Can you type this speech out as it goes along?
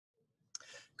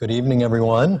Good evening,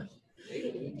 everyone.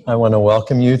 I want to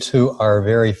welcome you to our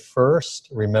very first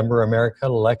Remember America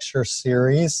lecture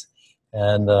series,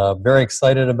 and very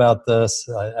excited about this.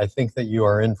 I think that you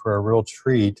are in for a real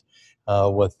treat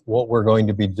with what we're going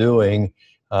to be doing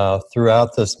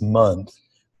throughout this month.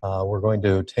 We're going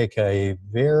to take a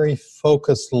very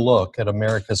focused look at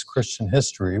America's Christian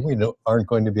history. We aren't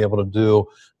going to be able to do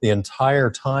the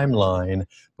entire timeline,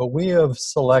 but we have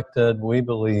selected, we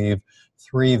believe,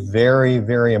 three very,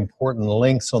 very important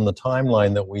links on the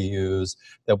timeline that we use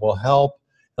that will help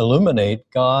illuminate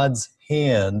God's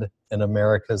hand in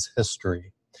America's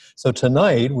history. So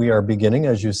tonight we are beginning,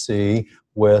 as you see,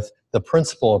 with the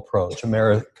principal approach,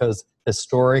 America's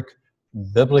historic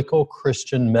biblical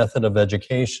Christian method of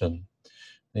education.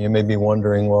 Now, you may be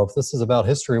wondering, well, if this is about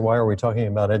history, why are we talking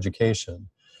about education?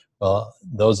 Well,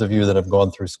 those of you that have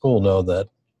gone through school know that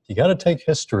you got to take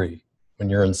history when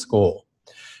you're in school.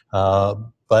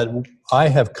 But I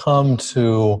have come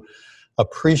to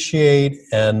appreciate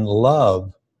and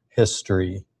love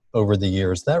history over the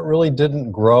years. That really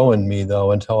didn't grow in me,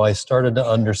 though, until I started to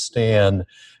understand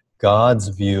God's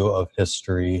view of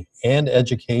history and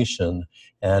education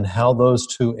and how those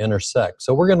two intersect.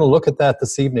 So we're going to look at that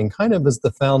this evening, kind of as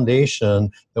the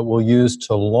foundation that we'll use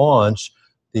to launch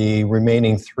the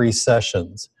remaining three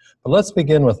sessions. But let's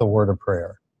begin with a word of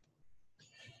prayer.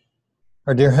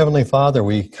 Our dear Heavenly Father,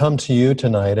 we come to you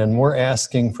tonight and we're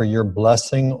asking for your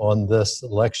blessing on this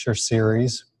lecture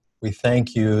series. We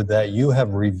thank you that you have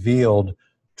revealed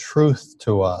truth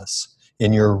to us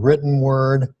in your written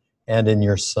word and in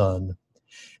your Son.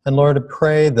 And Lord, I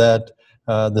pray that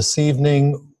this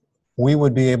evening we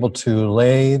would be able to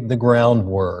lay the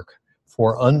groundwork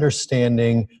for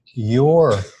understanding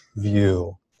your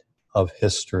view of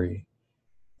history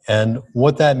and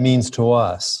what that means to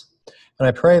us. And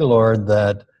I pray, Lord,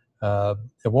 that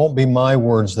it won't be my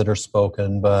words that are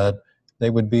spoken, but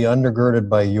they would be undergirded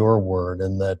by your word,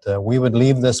 and that we would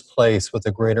leave this place with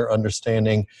a greater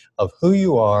understanding of who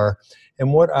you are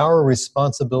and what our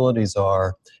responsibilities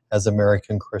are as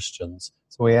American Christians.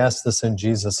 So we ask this in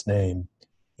Jesus' name.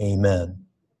 Amen.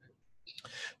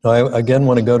 Now, I again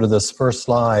want to go to this first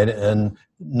slide and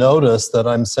notice that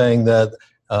I'm saying that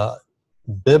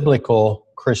biblical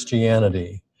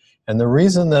Christianity. And the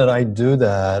reason that I do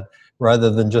that, rather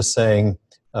than just saying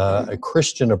a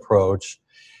Christian approach,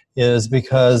 is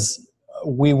because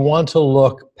we want to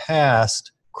look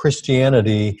past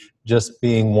Christianity just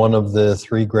being one of the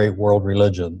three great world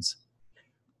religions.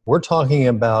 We're talking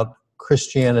about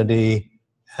Christianity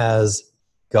as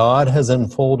God has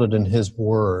unfolded in His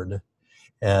Word.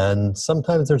 And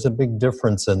sometimes there's a big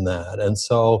difference in that. And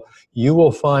so you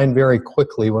will find very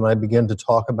quickly when I begin to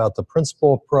talk about the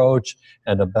principal approach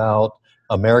and about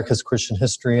America's Christian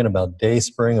history and about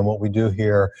Dayspring and what we do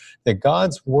here, that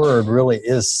God's Word really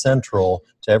is central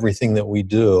to everything that we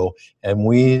do. And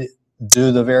we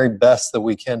do the very best that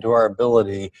we can to our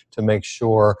ability to make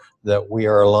sure that we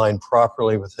are aligned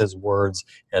properly with His words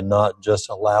and not just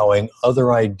allowing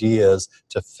other ideas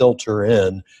to filter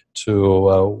in to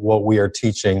what we are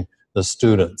teaching the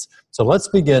students. So let's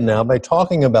begin now by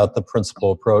talking about the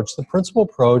principal approach. The principal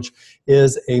approach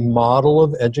is a model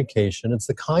of education. It's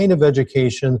the kind of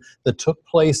education that took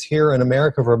place here in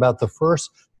America for about the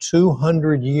first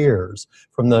 200 years,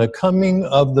 from the coming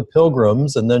of the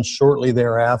Pilgrims and then shortly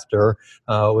thereafter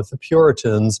with the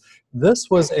Puritans. This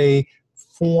was a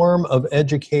form of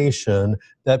education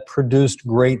that produced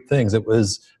great things. It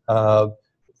was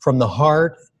from the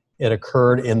heart. It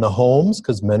occurred in the homes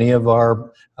because many of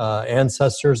our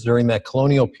ancestors during that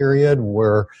colonial period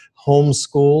were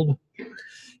homeschooled.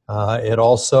 It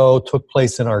also took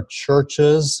place in our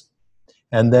churches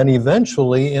and then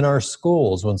eventually in our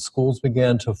schools. When schools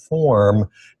began to form,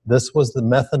 this was the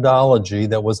methodology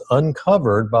that was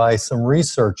uncovered by some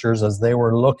researchers as they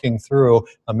were looking through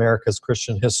America's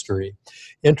Christian history.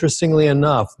 Interestingly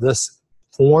enough, this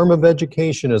form of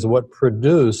education is what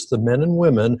produced the men and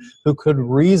women who could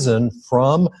reason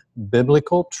from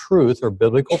biblical truth or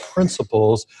biblical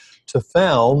principles to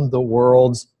found the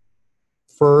world's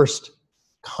first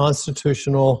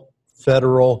constitutional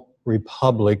federal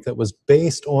republic that was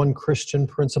based on Christian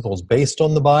principles, based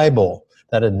on the Bible.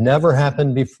 That had never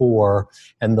happened before,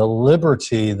 and the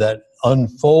liberty that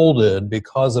unfolded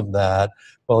because of that,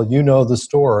 well, you know the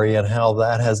story and how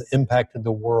that has impacted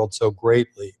the world so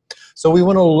greatly. So we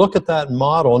want to look at that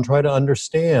model and try to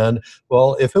understand,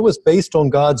 well, if it was based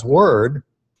on God's Word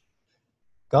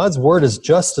is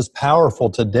just as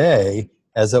powerful today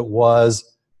as it was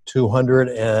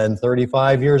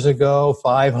 235 years ago,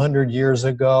 500 years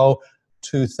ago,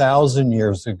 2,000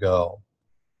 years ago.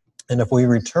 And if we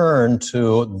return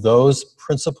to those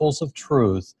principles of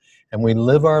truth and we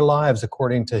live our lives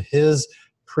according to his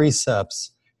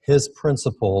precepts, his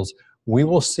principles, we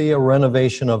will see a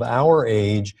renovation of our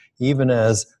age, even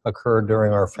as occurred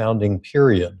during our founding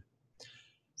period.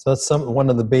 So that's one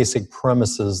of the basic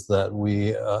premises that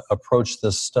we approach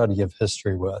this study of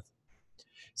history with.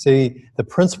 See, the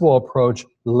principle approach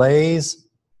lays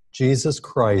Jesus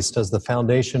Christ as the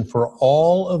foundation for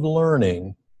all of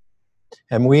learning.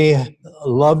 And we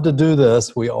love to do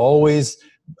this. We always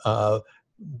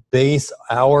base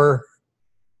our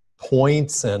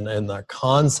points and the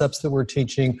concepts that we're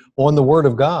teaching on the Word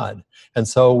of God. And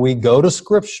so we go to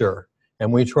Scripture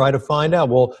and we try to find out,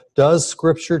 well, does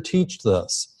Scripture teach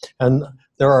this? And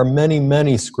there are many,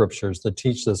 many Scriptures that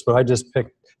teach this, but I just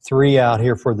picked 3 out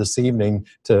here for this evening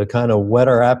to kind of whet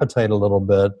our appetite a little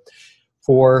bit.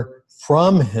 For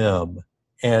from him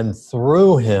and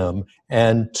through him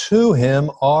and to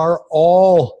him are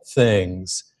all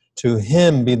things. To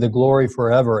him be the glory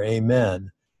forever.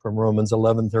 Amen. From Romans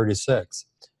 11:36.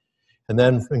 And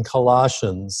then in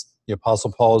Colossians, the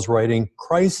Apostle Paul is writing,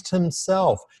 Christ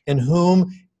himself, in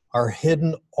whom are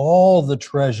hidden all the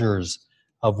treasures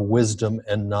of wisdom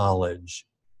and knowledge.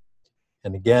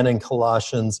 And again in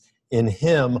Colossians, in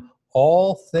him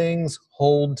all things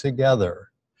hold together.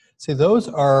 See, those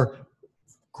are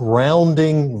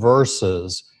grounding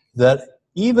verses that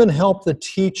even help the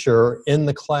teacher in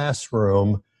the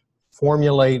classroom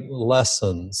formulate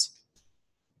lessons.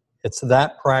 It's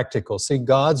that practical. See,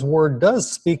 God's Word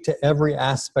does speak to every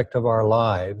aspect of our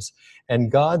lives,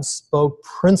 and God spoke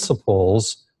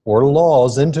principles or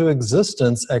laws into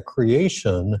existence at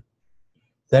creation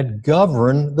that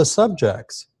govern the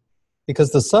subjects.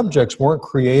 Because the subjects weren't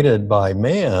created by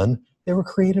man, they were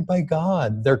created by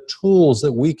God. They're tools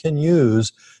that we can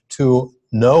use to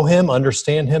know him,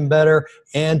 understand him better,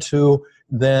 and to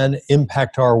then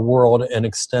impact our world and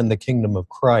extend the kingdom of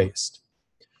Christ.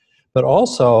 But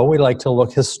also, we like to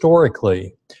look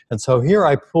historically. And so here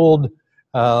I pulled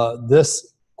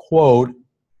this quote,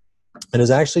 and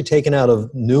is actually taken out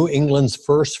of New England's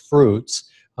First Fruits,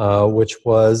 which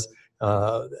was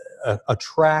a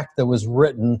tract that was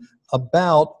written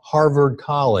about Harvard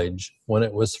College when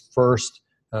it was first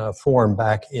formed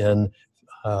back in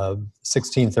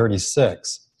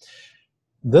 1636.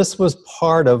 This was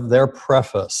part of their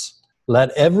preface.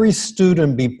 Let every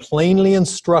student be plainly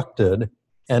instructed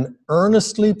and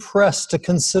earnestly pressed to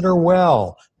consider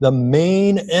well. The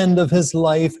main end of his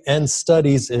life and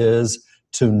studies is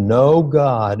to know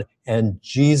God and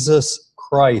Jesus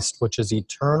Christ, which is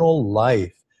eternal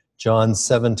life, John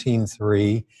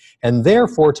 17:3, and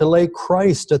therefore to lay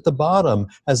Christ at the bottom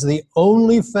as the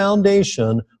only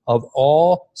foundation of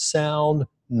all sound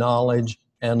knowledge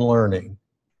and learning.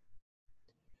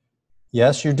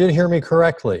 Yes, you did hear me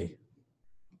correctly.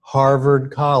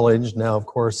 Harvard College, now of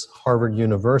course Harvard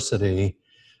University,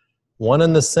 one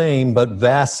and the same, but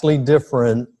vastly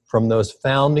different from those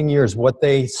founding years, what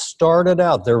they started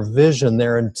out, their vision,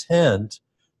 their intent,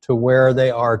 to where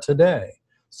they are today.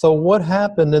 So what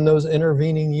happened in those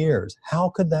intervening years? How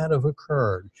could that have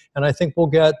occurred? And I think we'll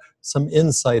get some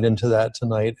insight into that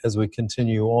tonight as we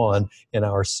continue on in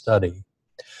our study.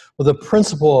 Well, the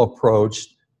principal approach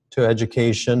to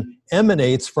education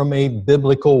emanates from a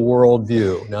biblical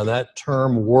worldview. Now, that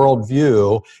term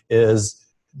worldview is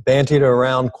bandied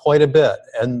around quite a bit,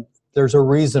 and there's a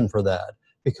reason for that.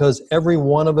 Because every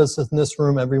one of us in this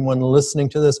room, everyone listening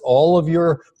to this, all of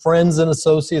your friends and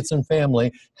associates and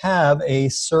family have a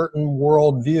certain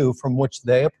worldview from which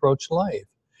they approach life.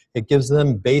 It gives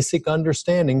them basic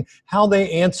understanding how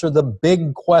they answer the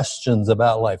big questions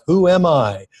about life. Who am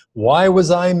I? Why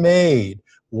was I made?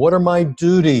 What are my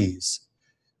duties?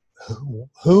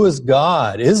 Who is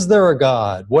God? Is there a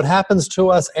God? What happens to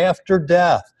us after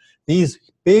death? These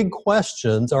big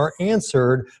questions are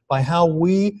answered by how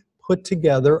we put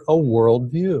together a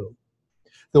worldview.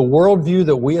 The worldview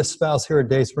that we espouse here at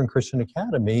Dayspring Christian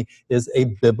Academy is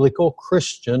a biblical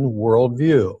Christian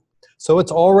worldview. So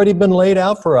it's already been laid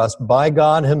out for us by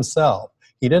God himself.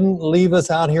 He didn't leave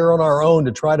us out here on our own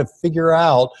to try to figure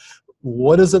out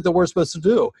what is it that we're supposed to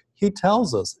do. He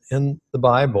tells us in the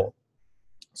Bible.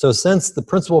 So since the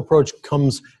principal approach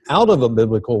comes out of a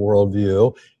biblical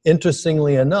worldview,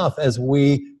 interestingly enough, as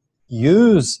we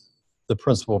use the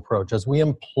principal approach, as we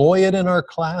employ it in our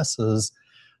classes,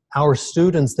 our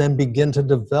students then begin to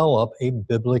develop a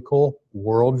biblical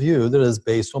worldview that is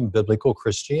based on biblical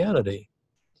Christianity.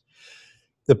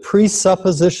 The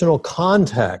presuppositional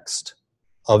context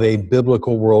of a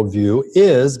biblical worldview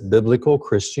is biblical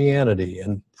Christianity.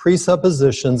 And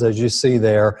presuppositions, as you see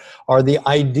there, are the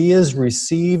ideas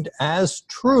received as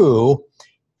true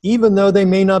even though they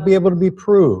may not be able to be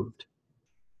proved.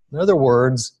 In other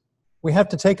words, we have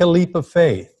to take a leap of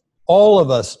faith. All of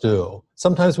us do.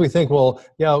 Sometimes we think, well,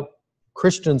 yeah,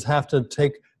 Christians have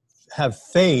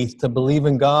faith to believe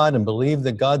in God and believe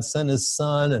that God sent his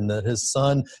son and that his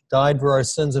son died for our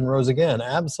sins and rose again.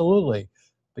 Absolutely.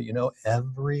 But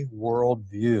every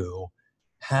worldview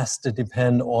has to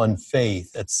depend on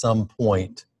faith at some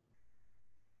point.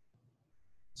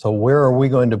 So where are we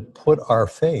going to put our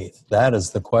faith? That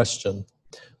is the question.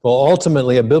 Well,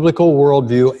 ultimately, a biblical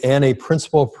worldview and a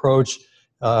principle approach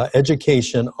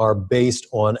education are based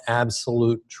on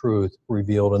absolute truth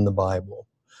revealed in the Bible.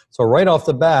 So right off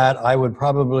the bat, I would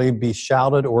probably be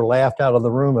shouted or laughed out of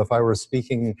the room if I were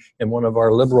speaking in one of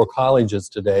our liberal colleges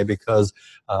today, because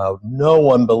no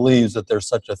one believes that there's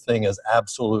such a thing as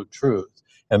absolute truth.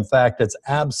 In fact, it's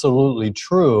absolutely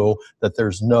true that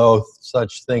there's no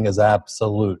such thing as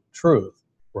absolute truth,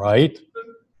 right?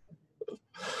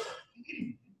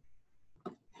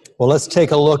 Well, let's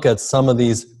take a look at some of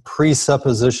these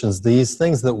presuppositions, these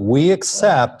things that we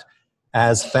accept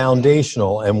as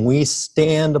foundational, and we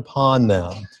stand upon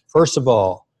them. First of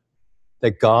all,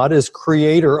 that God is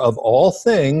creator of all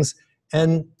things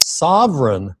and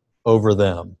sovereign over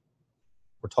them.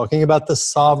 We're talking about the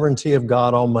sovereignty of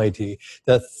God Almighty.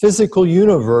 The physical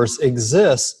universe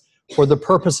exists for the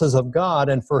purposes of God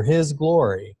and for his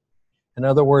glory. In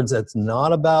other words, it's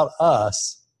not about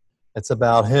us, it's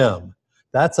about him.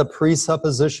 That's a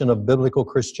presupposition of biblical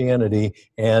Christianity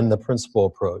and the principle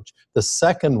approach. The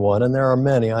second one, and there are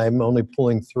many, I'm only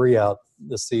pulling 3 out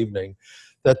this evening,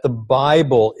 that the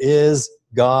Bible is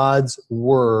God's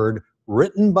word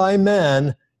written by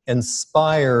men,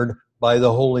 inspired by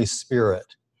the Holy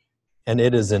Spirit. And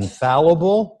it is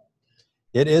infallible,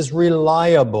 it is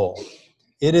reliable,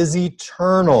 it is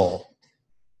eternal,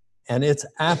 and it's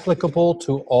applicable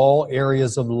to all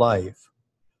areas of life.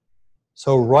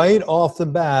 So right off the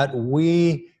bat,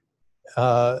 we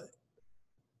kind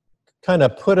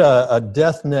of put a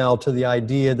death knell to the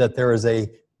idea that there is a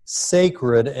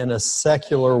sacred and a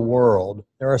secular world.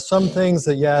 There are some things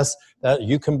that, yes, that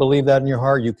you can believe that in your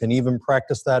heart. You can even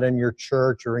practice that in your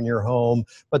church or in your home.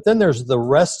 But then there's the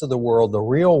rest of the world, the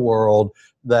real world,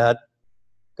 that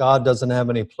God doesn't have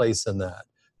any place in that.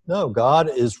 No, God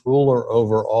is ruler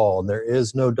over all, and there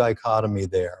is no dichotomy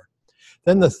there.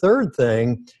 Then the third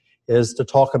thing is to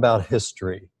talk about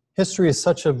history. History is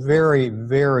such a very,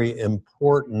 very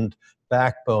important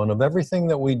backbone of everything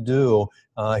that we do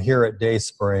here at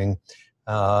Dayspring,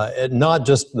 not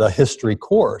just the history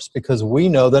course, because we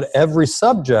know that every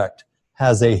subject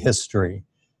has a history.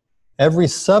 Every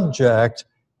subject,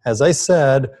 as I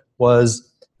said,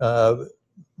 was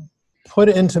put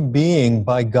into being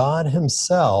by God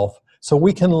himself. So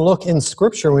we can look in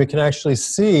Scripture, we can actually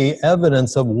see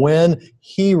evidence of when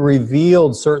he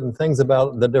revealed certain things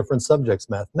about the different subjects,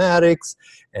 mathematics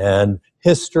and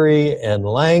history and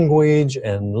language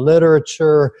and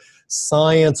literature,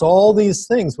 science, all these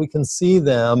things. We can see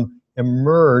them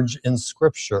emerge in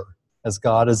Scripture as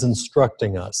God is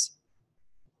instructing us.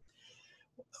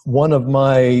 One of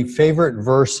my favorite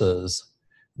verses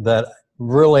that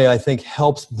really, I think,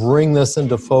 helps bring this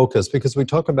into focus, because we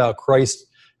talk about Christ,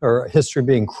 or history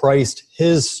being Christ,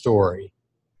 his story.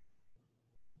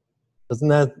 Doesn't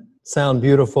that sound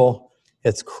beautiful?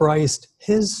 It's Christ,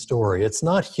 his story. It's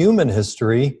not human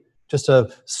history, just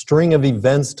a string of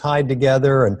events tied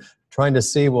together and trying to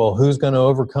see, well, who's going to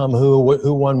overcome who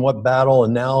won what battle,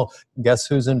 and now guess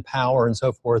who's in power and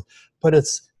so forth. But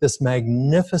it's this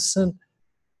magnificent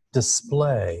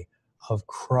display of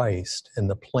Christ and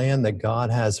the plan that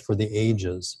God has for the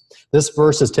ages. This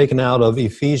verse is taken out of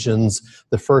Ephesians,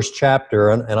 the 1st chapter,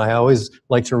 and I always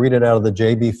like to read it out of the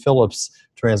J.B. Phillips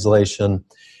translation.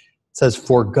 It says,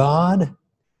 "For God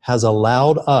has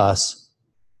allowed us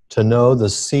to know the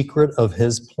secret of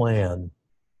his plan,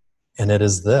 and it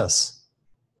is this: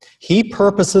 he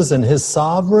purposes in his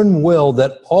sovereign will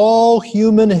that all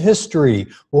human history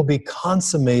will be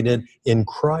consummated in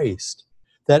Christ,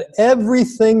 that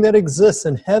everything that exists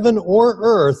in heaven or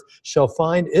earth shall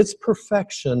find its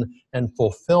perfection and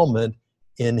fulfillment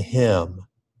in him."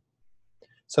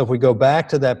 So if we go back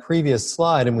to that previous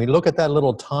slide and we look at that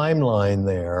little timeline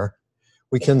there,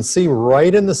 we can see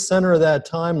right in the center of that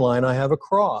timeline I have a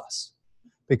cross,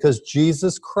 because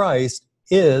Jesus Christ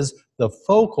is the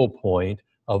focal point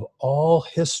of all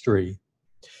history.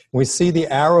 We see the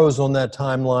arrows on that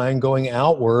timeline going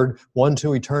outward, one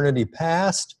to eternity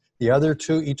past, the other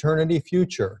to eternity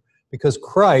future, because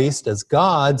Christ, as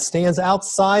God, stands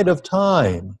outside of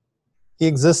time. He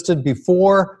existed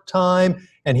before time,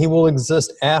 and he will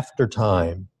exist after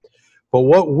time. But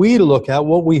what we look at,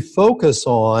 what we focus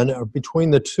on, are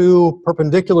between the two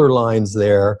perpendicular lines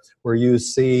there, where you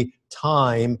see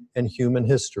time and human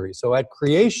history. So at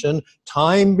creation,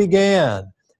 time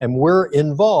began, and we're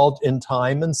involved in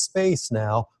time and space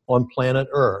now on planet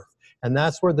Earth. And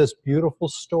that's where this beautiful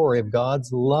story of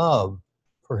God's love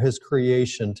for his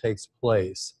creation takes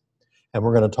place. And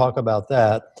we're going to talk about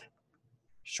that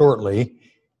shortly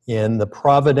in the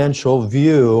providential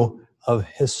view of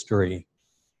history.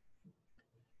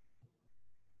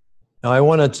 Now, I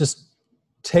want to just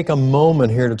take a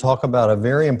moment here to talk about a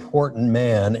very important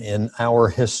man in our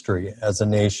history as a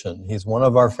nation. He's one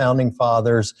of our founding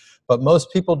fathers, but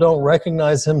most people don't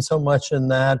recognize him so much in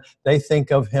that. They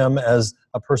think of him as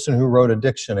a person who wrote a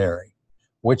dictionary,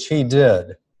 which he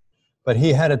did. But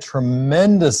he had a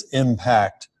tremendous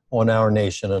impact on our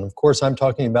nation. And of course, I'm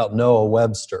talking about Noah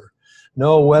Webster.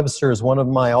 Noah Webster is one of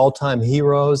my all-time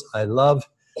heroes. I love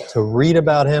to read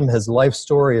about him. His life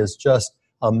story is just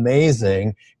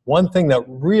amazing. One thing that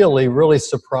really, really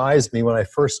surprised me when I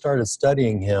first started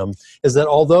studying him is that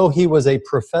although he was a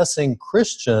professing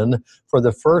Christian for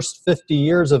the first 50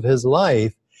 years of his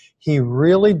life, he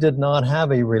really did not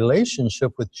have a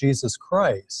relationship with Jesus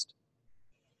Christ.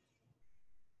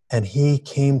 And he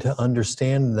came to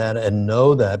understand that and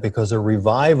know that because a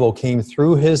revival came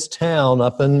through his town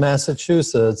up in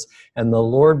Massachusetts, and the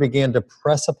Lord began to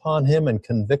press upon him and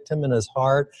convict him in his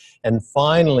heart. And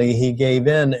finally, he gave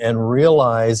in and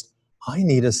realized, I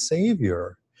need a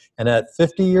Savior. And at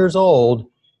 50 years old,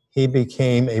 he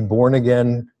became a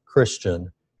born-again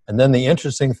Christian. And then the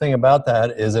interesting thing about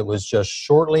that is it was just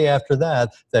shortly after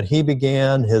that that he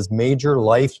began his major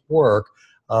life work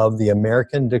of the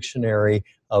American Dictionary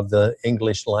of the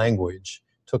English language.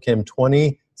 It took him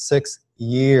 21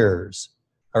 years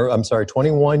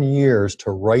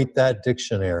to write that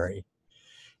dictionary.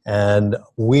 And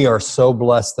we are so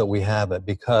blessed that we have it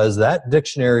because that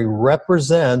dictionary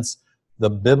represents the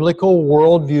biblical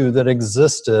worldview that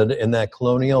existed in that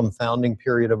colonial and founding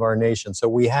period of our nation. So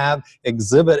we have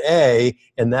Exhibit A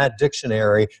in that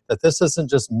dictionary, that this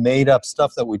isn't just made up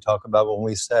stuff that we talk about when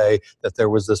we say that there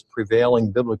was this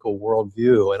prevailing biblical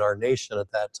worldview in our nation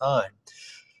at that time.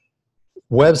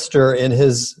 Webster, in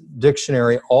his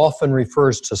dictionary, often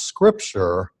refers to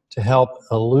Scripture to help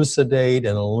elucidate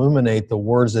and illuminate the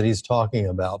words that he's talking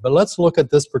about. But let's look at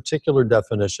this particular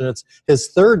definition. It's his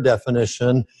third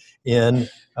definition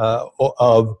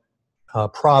of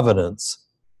providence.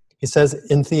 He says,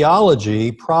 in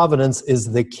theology, providence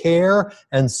is the care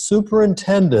and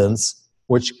superintendence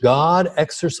which God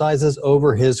exercises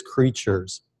over his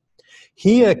creatures.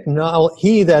 He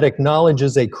that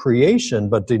acknowledges a creation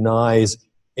but denies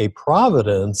a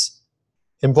providence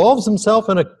involves himself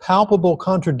in a palpable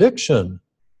contradiction.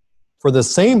 For the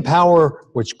same power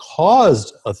which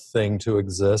caused a thing to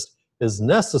exist is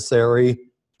necessary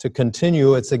to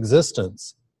continue its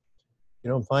existence.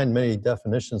 You don't find many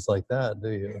definitions like that,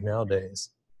 do you, nowadays?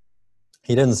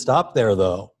 He didn't stop there,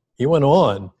 though. He went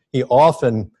on. He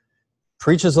often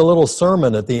preaches a little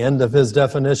sermon at the end of his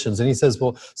definitions, and he says,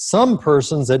 well, some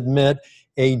persons admit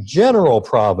a general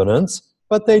providence,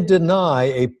 but they deny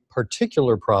a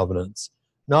particular providence,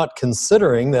 not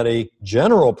considering that a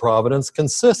general providence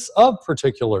consists of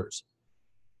particulars.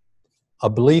 A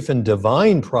belief in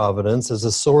divine providence is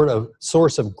a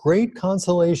source of great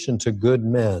consolation to good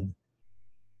men.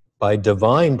 By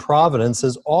divine providence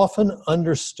is often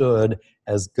understood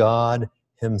as God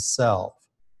himself.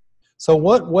 So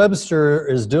what Webster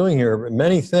is doing here,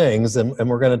 many things, and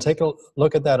we're going to take a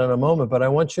look at that in a moment, but I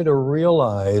want you to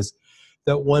realize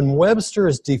that when Webster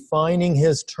is defining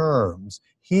his terms,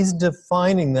 he's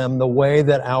defining them the way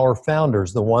that our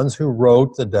founders, the ones who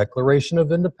wrote the Declaration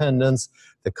of Independence,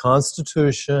 the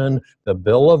Constitution, the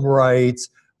Bill of Rights,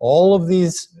 all of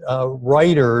these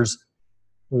writers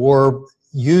were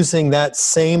using that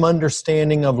same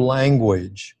understanding of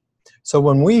language. So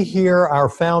when we hear our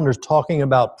founders talking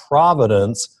about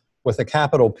providence with a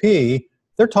capital P,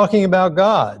 they're talking about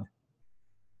God.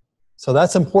 So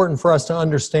that's important for us to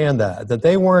understand that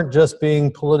they weren't just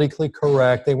being politically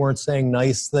correct, they weren't saying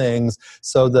nice things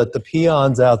so that the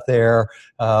peons out there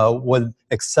would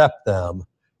accept them.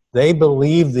 They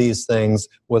believe these things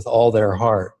with all their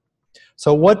heart.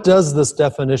 So what does this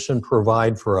definition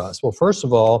provide for us? Well, first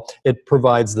of all, it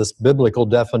provides this biblical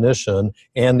definition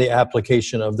and the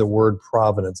application of the word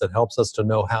providence. It helps us to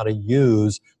know how to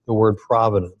use the word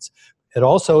providence. It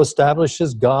also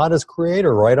establishes God as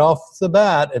creator. Right off the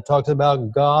bat, it talks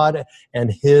about God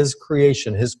and his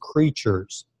creation, his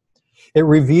creatures. It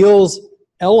reveals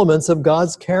elements of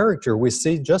God's character. We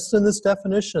see just in this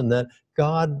definition that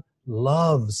God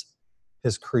loves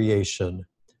his creation,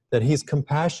 that he's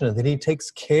compassionate, that he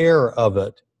takes care of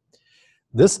it.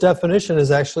 This definition is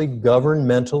actually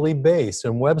governmentally based,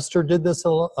 and Webster did this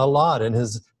a lot in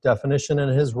his definition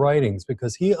and his writings,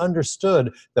 because he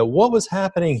understood that what was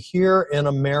happening here in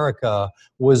America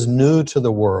was new to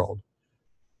the world.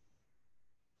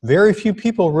 Very few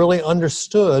people really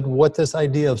understood what this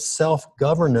idea of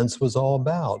self-governance was all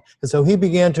about. And so he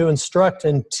began to instruct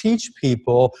and teach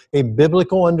people a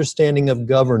biblical understanding of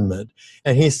government.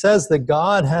 And he says that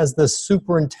God has this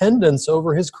superintendence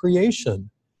over his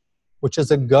creation, which is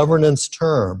a governance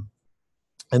term.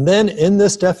 And then in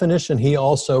this definition, he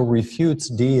also refutes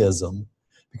deism,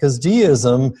 because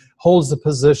deism holds the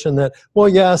position that, well,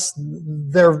 yes,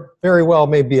 there very well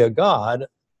may be a God,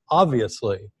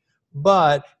 obviously,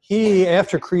 but he,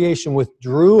 after creation,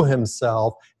 withdrew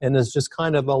himself and is just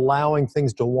kind of allowing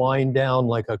things to wind down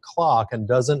like a clock and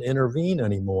doesn't intervene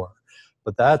anymore.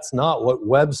 But that's not what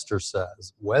Webster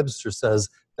says. Webster says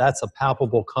that's a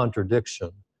palpable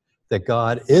contradiction, that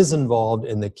God is involved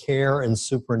in the care and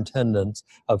superintendence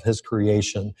of his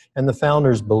creation. And the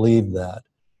founders believed that.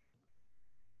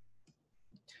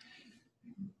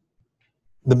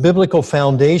 The biblical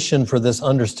foundation for this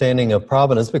understanding of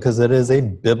providence, because it is a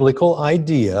biblical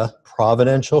idea,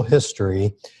 providential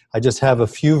history. I just have a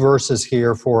few verses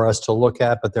here for us to look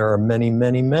at, but there are many,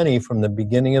 many, many from the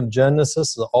beginning of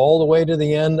Genesis all the way to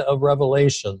the end of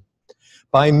Revelation.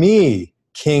 By me,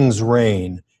 kings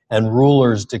reign, and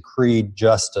rulers decreed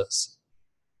justice.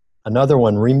 Another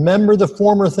one, remember the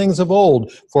former things of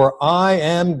old, for I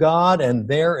am God, and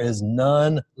there is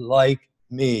none like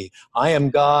me. I am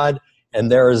God, and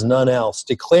there is none else,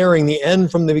 declaring the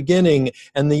end from the beginning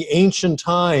and the ancient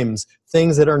times,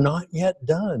 things that are not yet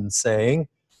done, saying,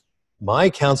 my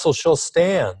counsel shall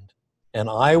stand, and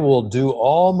I will do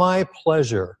all my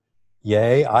pleasure.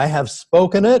 Yea, I have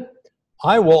spoken it,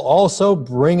 I will also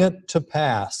bring it to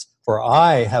pass, for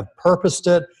I have purposed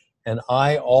it, and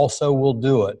I also will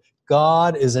do it.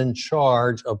 God is in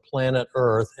charge of planet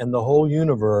Earth and the whole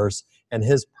universe, and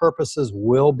his purposes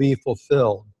will be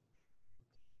fulfilled.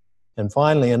 And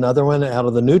finally, another one out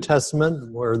of the New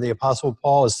Testament, where the Apostle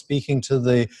Paul is speaking to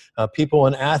the people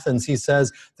in Athens. He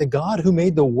says, the God who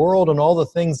made the world and all the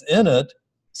things in it,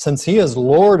 since he is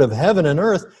Lord of heaven and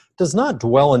earth, does not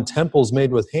dwell in temples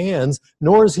made with hands,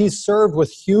 nor is he served with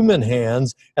human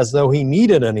hands as though he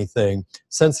needed anything,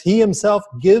 since he himself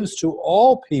gives to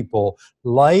all people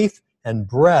life and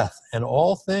breath and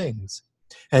all things.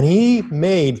 And he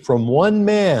made from one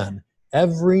man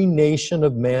every nation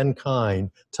of mankind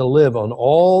to live on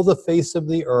all the face of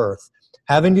the earth,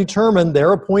 having determined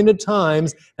their appointed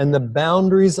times and the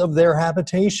boundaries of their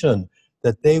habitation,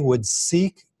 that they would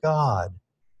seek God,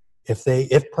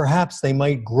 if perhaps they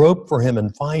might grope for him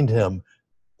and find him,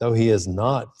 though he is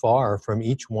not far from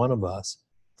each one of us.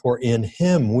 For in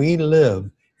him we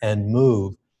live and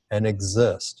move and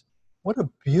exist. What a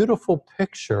beautiful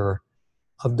picture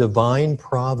of divine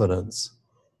providence.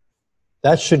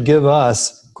 That should give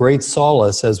us great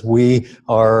solace as we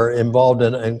are involved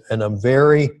in a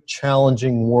very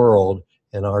challenging world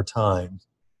in our time.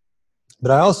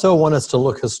 But I also want us to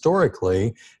look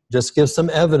historically, just give some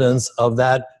evidence of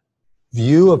that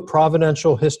view of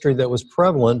providential history that was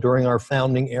prevalent during our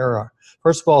founding era.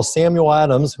 First of all, Samuel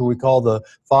Adams, who we call the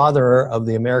father of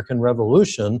the American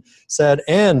Revolution, said,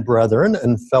 and brethren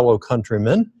and fellow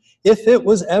countrymen, if it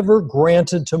was ever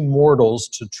granted to mortals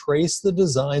to trace the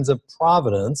designs of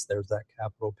providence, there's that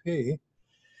capital P,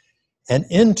 and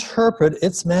interpret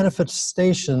its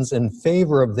manifestations in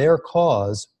favor of their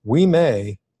cause, we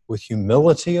may, with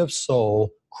humility of soul,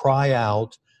 cry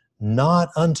out, not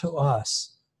unto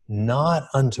us,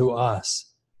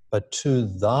 but to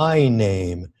thy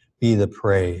name be the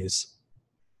praise.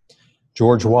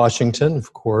 George Washington,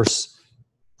 of course,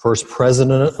 first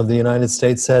president of the United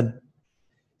States, said,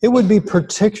 it would be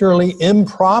particularly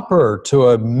improper to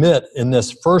admit in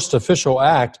this first official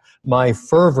act my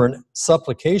fervent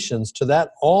supplications to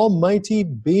that almighty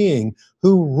being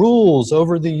who rules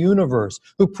over the universe,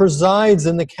 who presides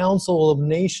in the council of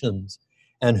nations,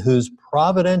 and whose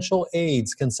providential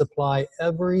aids can supply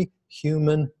every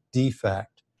human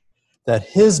defect, that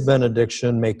his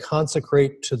benediction may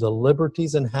consecrate to the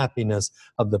liberties and happiness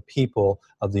of the people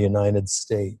of the United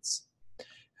States.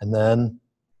 And then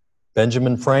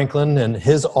Benjamin Franklin, in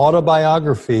his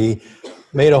autobiography,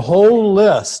 made a whole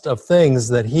list of things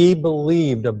that he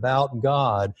believed about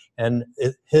God and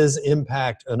his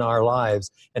impact in our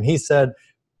lives. And he said,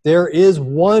 there is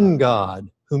one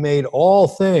God who made all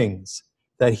things,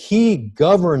 that he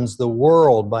governs the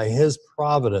world by his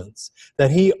providence,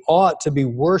 that he ought to be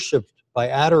worshiped by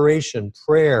adoration,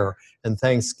 prayer, and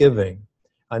thanksgiving.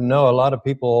 I know a lot of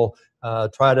people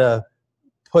try to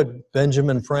put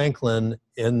Benjamin Franklin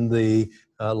in the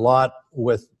lot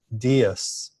with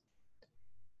deists.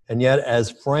 And yet,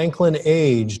 as Franklin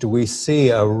aged, we see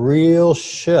a real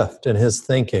shift in his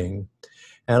thinking.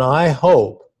 And I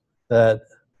hope that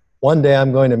one day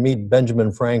I'm going to meet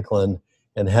Benjamin Franklin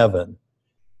in heaven.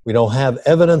 We don't have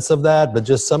evidence of that, but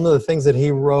just some of the things that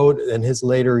he wrote in his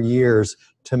later years,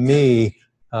 to me,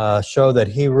 show that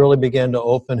he really began to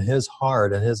open his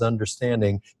heart and his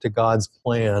understanding to God's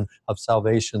plan of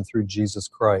salvation through Jesus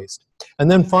Christ.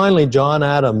 And then finally, John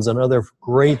Adams, another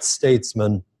great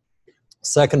statesman,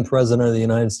 second president of the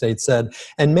United States, said,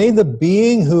 "And may the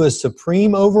being who is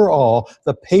supreme over all,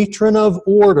 the patron of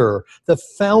order, the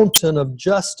fountain of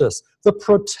justice, the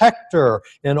protector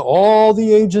in all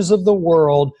the ages of the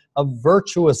world of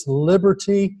virtuous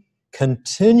liberty,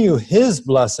 continue his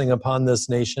blessing upon this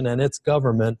nation and its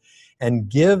government, and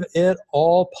give it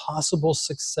all possible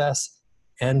success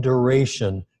and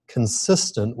duration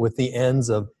consistent with the ends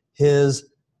of his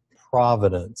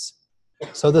providence."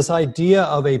 So this idea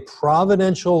of a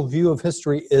providential view of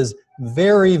history is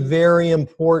very, very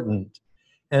important.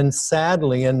 And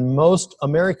sadly, in most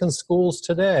American schools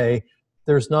today,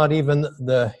 there's not even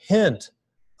the hint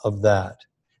of that.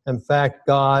 In fact,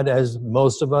 God, as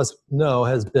most of us know,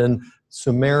 has been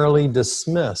summarily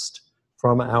dismissed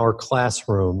from our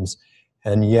classrooms,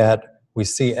 and yet we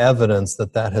see evidence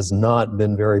that that has not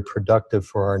been very productive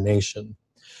for our nation.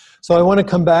 So I want to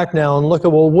come back now and look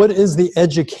at, well, what is the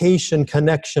education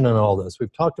connection in all this?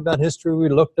 We've talked about history, we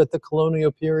looked at the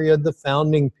colonial period, the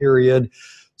founding period.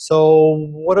 So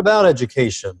what about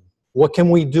education? What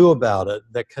can we do about it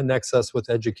that connects us with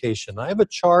education? I have a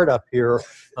chart up here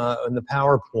in the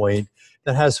PowerPoint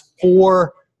that has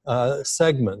 4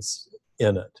 segments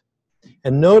in it.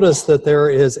 And notice that there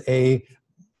is a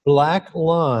black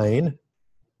line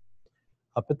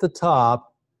up at the top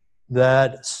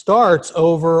that starts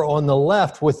over on the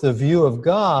left with the view of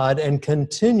God and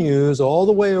continues all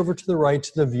the way over to the right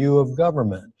to the view of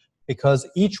government, because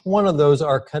each one of those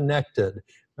are connected.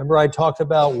 Remember, I talked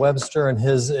about Webster and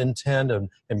his intent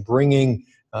and bringing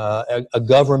a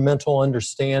governmental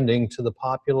understanding to the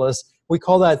populace. We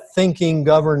call that thinking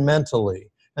governmentally.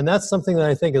 And that's something that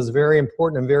I think is very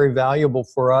important and very valuable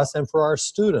for us and for our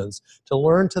students, to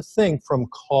learn to think from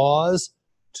cause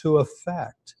to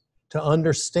effect, to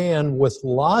understand with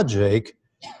logic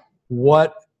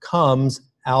what comes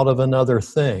out of another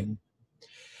thing.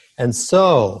 And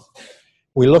so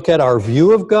we look at our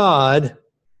view of God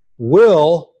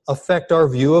will affect our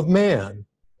view of man.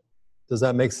 Does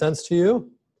that make sense to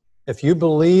you? If you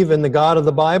believe in the God of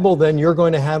the Bible, then you're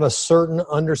going to have a certain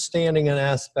understanding and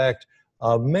aspect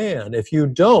of man. If you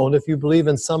don't, if you believe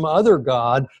in some other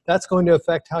God, that's going to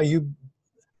affect how you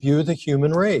view the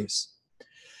human race.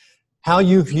 How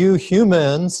you view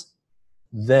humans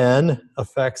then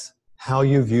affects how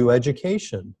you view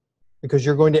education, because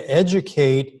you're going to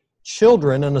educate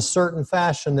children in a certain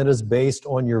fashion that is based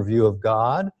on your view of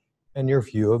God and your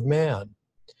view of man.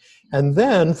 And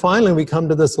then finally we come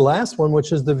to this last one,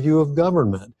 which is the view of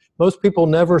government. Most people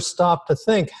never stop to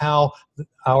think how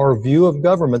our view of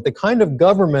government, the kind of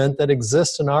government that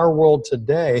exists in our world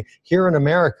today, here in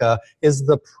America, is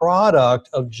the product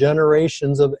of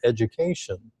generations of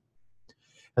education.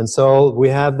 And so we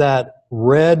have that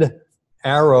red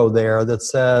arrow there that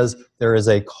says there is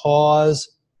a cause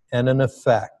and an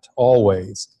effect,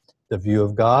 always. The view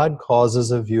of God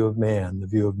causes a view of man. The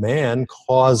view of man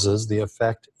causes the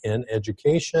effect in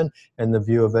education, and the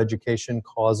view of education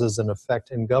causes an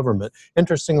effect in government.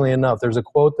 Interestingly enough, there's a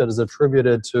quote that is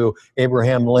attributed to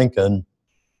Abraham Lincoln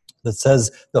that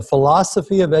says, "The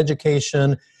philosophy of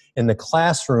education in the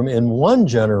classroom in one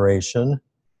generation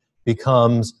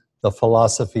becomes the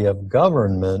philosophy of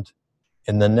government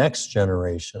in the next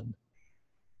generation."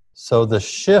 So the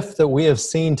shift that we have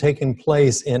seen taking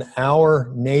place in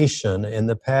our nation in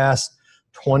the past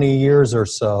 20 years or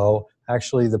so,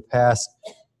 actually the past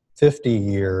 50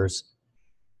 years,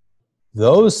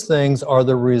 those things are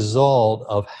the result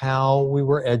of how we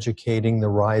were educating the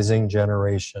rising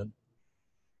generation.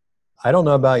 I don't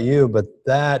know about you, but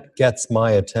that gets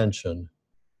my attention,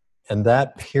 and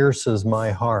that pierces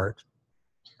my heart,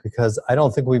 because I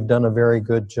don't think we've done a very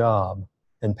good job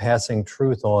in passing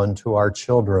truth on to our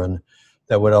children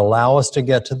that would allow us to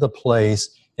get to the place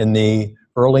in the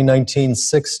early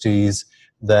 1960s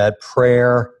that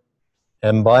prayer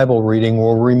and Bible reading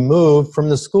were removed from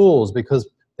the schools because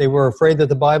they were afraid that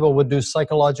the Bible would do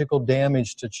psychological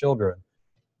damage to children.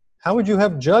 How would you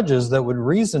have judges that would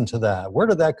reason to that? Where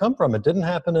did that come from? It didn't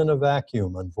happen in a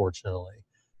vacuum, unfortunately.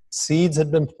 Seeds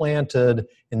had been planted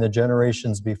in the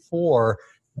generations before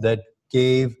that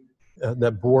gave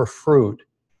that bore fruit,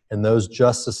 and those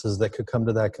justices that could come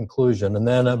to that conclusion. And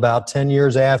then about 10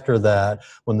 years after that,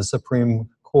 when the Supreme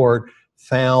Court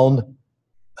found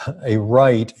a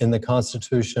right in the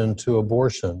Constitution to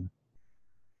abortion,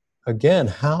 again,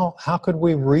 how could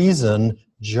we reason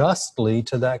justly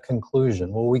to that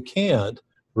conclusion? Well, we can't,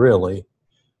 really.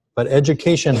 But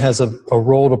education has a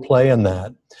role to play in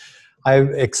that. I've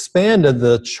expanded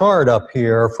the chart up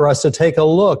here for us to take a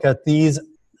look at these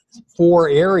 4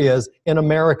 areas in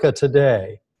America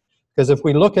today. Because if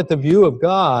we look at the view of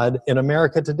God in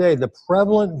America today, the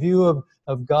prevalent view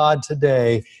of God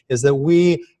today is that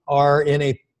we are in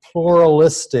a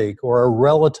pluralistic or a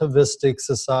relativistic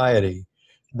society,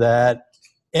 that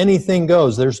anything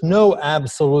goes. There's no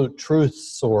absolute truth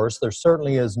source. There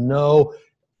certainly is no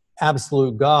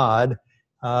absolute God.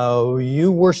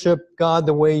 You worship God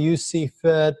the way you see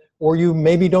fit, or you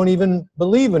maybe don't even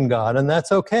believe in God, and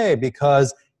that's okay,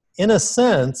 because in a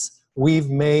sense, we've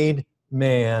made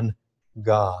man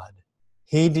God.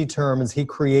 He determines, he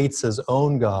creates his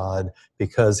own God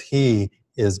because he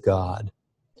is God.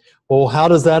 Well, how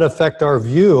does that affect our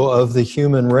view of the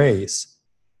human race?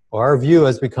 Well, our view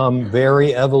has become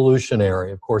very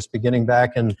evolutionary. Of course, beginning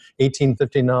back in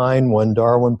 1859 when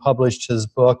Darwin published his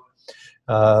book,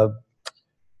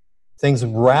 things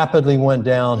rapidly went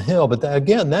downhill. But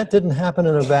again, that didn't happen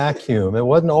in a vacuum. It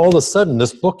wasn't all of a sudden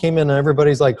this book came in and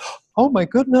everybody's like, oh my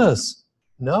goodness.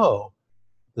 No.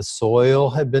 The soil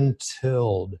had been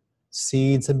tilled,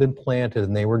 seeds had been planted,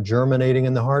 and they were germinating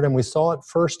in the heart. And we saw it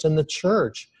first in the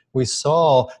church. We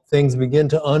saw things begin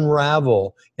to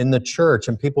unravel in the church,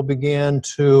 and people began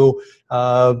to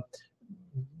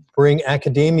bring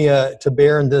academia to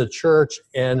bear into the church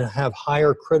and have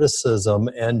higher criticism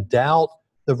and doubt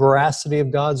the veracity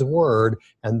of God's word,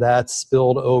 and that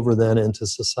spilled over then into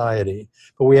society.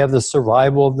 But we have the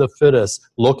survival of the fittest.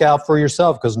 Look out for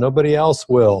yourself because nobody else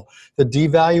will. The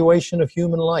devaluation of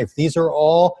human life. These are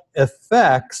all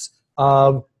effects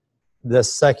of the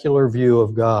secular view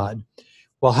of God.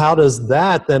 Well, how does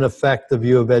that then affect the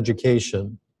view of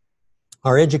education?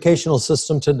 Our educational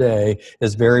system today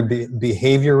is very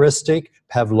behavioristic,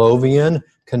 Pavlovian,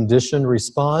 conditioned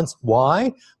response.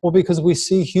 Why? Well, because we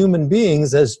see human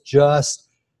beings as just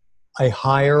a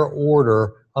higher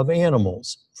order of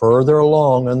animals, further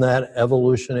along on that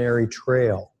evolutionary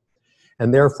trail.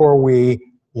 And therefore,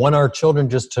 we want our children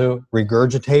just to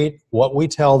regurgitate what we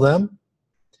tell them.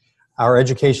 Our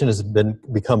education has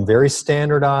become very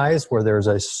standardized, where there's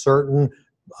a certain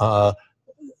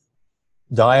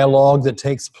dialogue that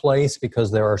takes place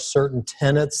because there are certain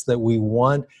tenets that we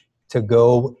want to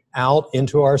go out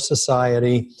into our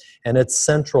society, and it's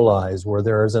centralized, where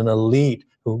there is an elite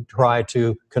who try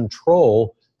to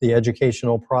control the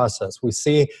educational process. We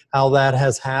see how that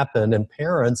has happened, and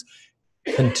parents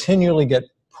continually get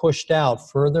pushed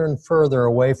out further and further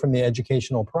away from the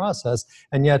educational process,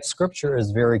 and yet Scripture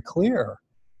is very clear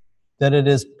that it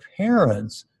is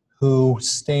parents who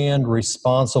stand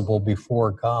responsible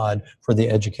before God for the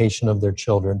education of their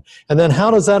children. And then how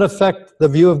does that affect the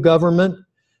view of government?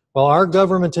 Well, our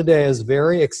government today is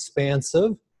very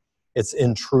expansive. It's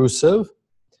intrusive.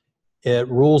 It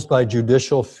rules by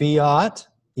judicial fiat,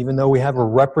 even though we have a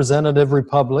representative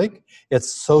republic. It's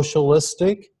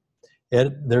socialistic.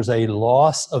 There's a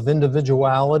loss of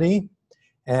individuality,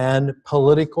 and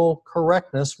political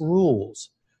correctness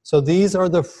rules. So these are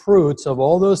the fruits of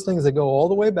all those things that go all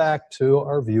the way back to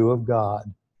our view of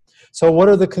God. So what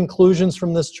are the conclusions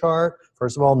from this chart?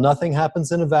 First of all, nothing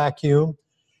happens in a vacuum.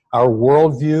 Our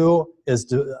worldview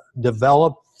is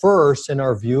developed first in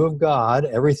our view of God.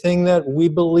 Everything that we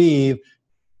believe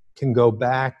can go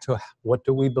back to what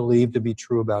do we believe to be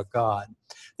true about God.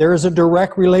 There is a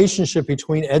direct relationship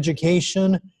between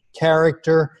education,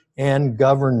 character, and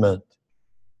government.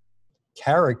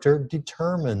 Character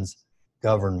determines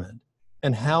government.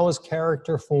 And how is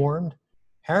character formed?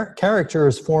 Character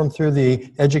is formed through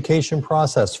the education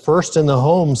process. First in the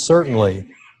home, certainly.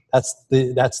 That's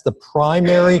the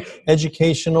primary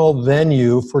educational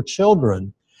venue for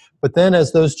children. But then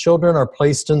as those children are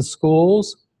placed in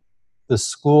schools, the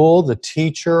school, the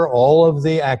teacher, all of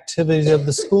the activities of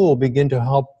the school begin to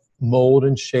help mold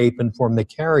and shape and form the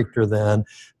character then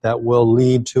that will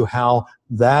lead to how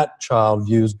that child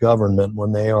views government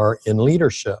when they are in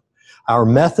leadership. Our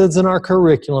methods and our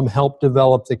curriculum help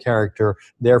develop the character.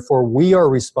 Therefore, we are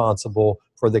responsible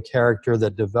for the character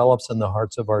that develops in the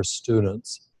hearts of our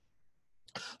students.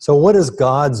 So what is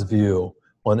God's view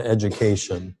on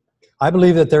education? I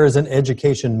believe that there is an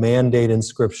education mandate in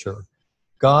Scripture.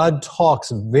 God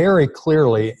talks very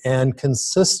clearly and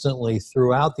consistently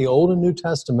throughout the Old and New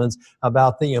Testaments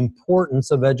about the importance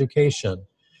of education.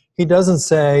 He doesn't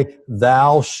say,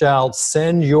 thou shalt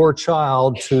send your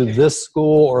child to this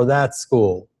school or that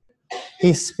school.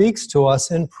 He speaks to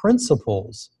us in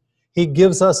principles. He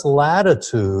gives us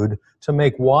latitude to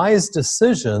make wise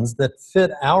decisions that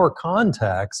fit our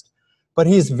context, but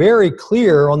he's very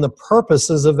clear on the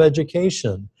purposes of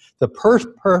education. The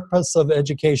purpose of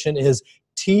education is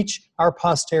teach our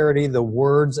posterity the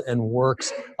words and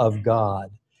works of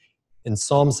God. In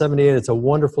Psalm 78, it's a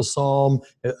wonderful psalm.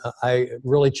 I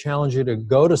really challenge you to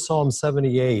go to Psalm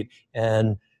 78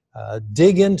 and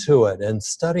dig into it and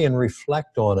study and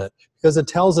reflect on it, because it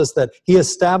tells us that he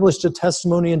established a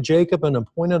testimony in Jacob and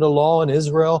appointed a law in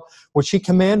Israel, which he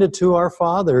commanded to our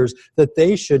fathers, that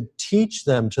they should teach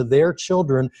them to their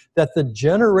children, that the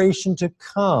generation to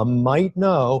come might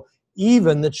know,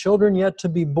 even the children yet to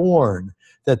be born,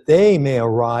 that they may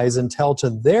arise and tell to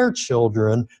their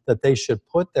children that they should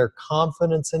put their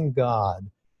confidence in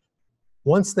God.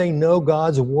 Once they know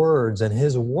God's words and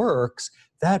his works,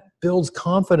 that builds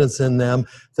confidence in them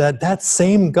that that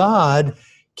same God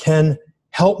can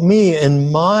help me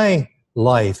in my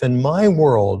life, in my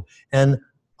world, and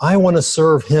I want to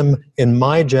serve him in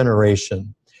my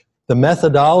generation. The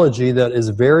methodology that is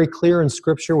very clear in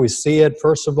Scripture, we see it,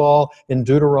 first of all, in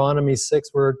Deuteronomy 6,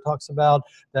 where it talks about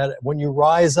that when you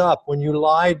rise up, when you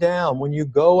lie down, when you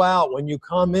go out, when you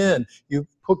come in, you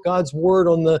put God's word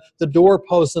on the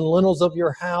doorposts and lintels of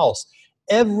your house.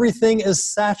 Everything is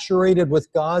saturated with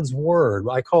God's word.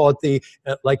 I call it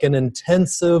like an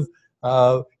intensive,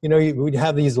 we'd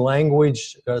have these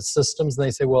language systems, and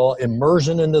they say, well,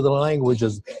 immersion into the language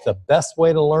is the best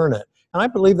way to learn it. And I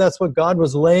believe that's what God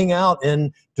was laying out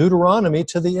in Deuteronomy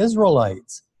to the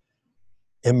Israelites.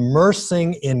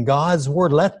 Immersing in God's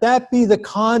word. Let that be the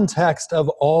context of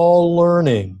all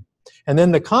learning. And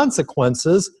then the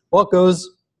consequences, well, it goes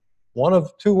one of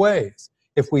two ways.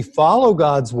 If we follow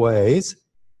God's ways,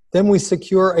 then we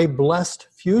secure a blessed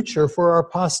future for our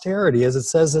posterity. As it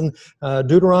says in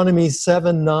Deuteronomy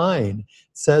 7:9, it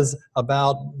says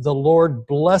about the Lord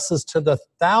blesses to the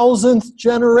 1,000th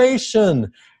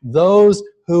generation those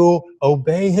who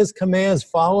obey his commands,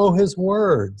 follow his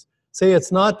words. See,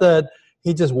 it's not that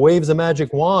he just waves a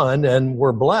magic wand and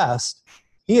we're blessed.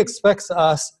 He expects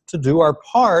us to do our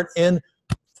part in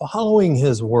following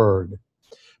his word.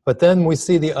 But then we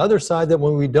see the other side, that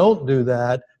when we don't do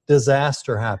that,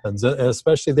 disaster happens,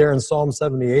 especially there in Psalm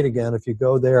 78 again. If you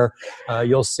go there,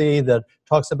 you'll see that it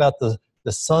talks about the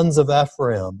sons of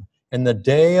Ephraim. In the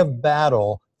day of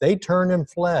battle, they turned and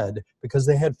fled because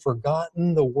they had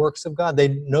forgotten the works of God. They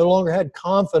no longer had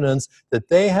confidence that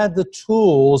they had the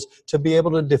tools to be able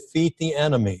to defeat the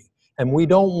enemy. And we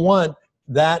don't want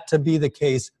that to be the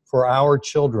case for our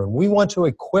children. We want to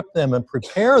equip them and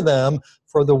prepare them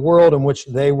for the world in which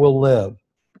they will live.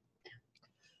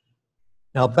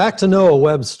 Now, back to Noah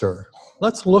Webster.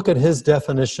 Let's look at his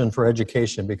definition for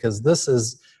education, because this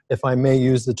is, if I may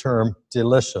use the term,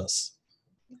 delicious.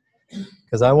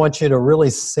 Because I want you to really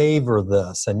savor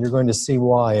this, and you're going to see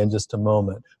why in just a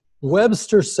moment.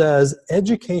 Webster says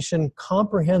education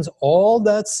comprehends all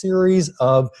that series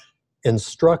of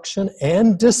instruction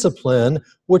and discipline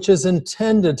which is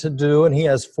intended to do, and he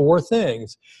has four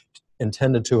things: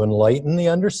 intended to enlighten the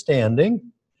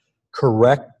understanding,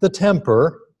 correct the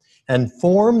temper, and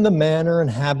form the manner and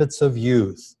habits of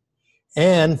youth,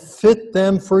 and fit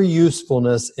them for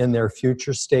usefulness in their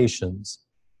future stations.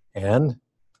 And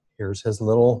here's his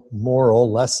little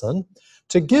moral lesson: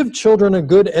 to give children a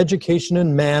good education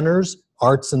in manners,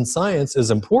 arts, and science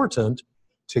is important.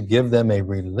 To give them a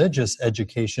religious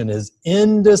education is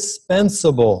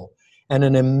indispensable, and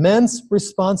an immense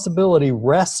responsibility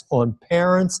rests on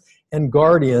parents and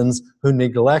guardians who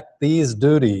neglect these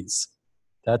duties.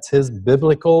 That's his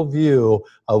biblical view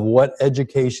of what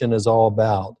education is all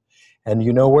about. And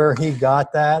you know where he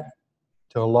got that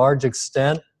to a large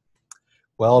extent?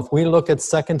 Well, if we look at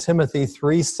 2 Timothy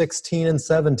 3:16 and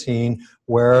 17,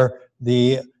 where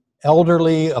the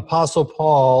elderly Apostle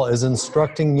Paul is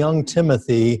instructing young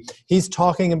Timothy, he's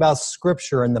talking about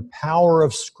Scripture and the power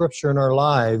of Scripture in our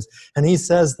lives. And he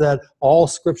says that all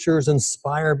Scripture is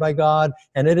inspired by God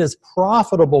and it is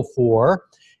profitable for,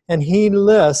 and he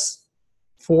lists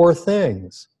four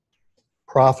things: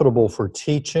 profitable for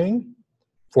teaching,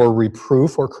 for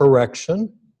reproof or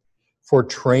correction, for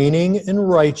training in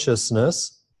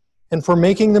righteousness, and for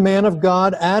making the man of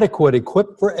God adequate,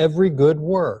 equipped for every good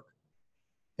work.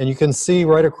 And you can see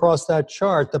right across that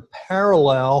chart the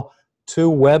parallel to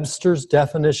Webster's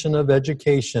definition of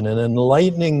education: and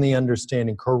enlightening the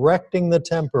understanding, correcting the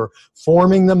temper,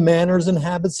 forming the manners and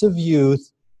habits of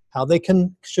youth, how they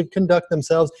should conduct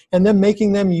themselves, and then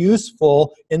making them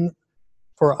useful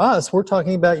for us, we're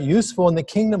talking about useful in the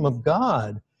kingdom of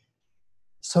God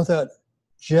so that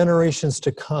generations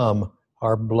to come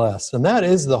are blessed. And that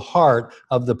is the heart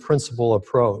of the principle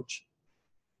approach.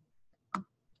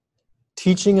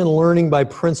 Teaching and learning by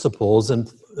principles,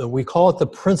 and we call it the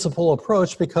principle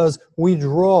approach because we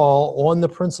draw on the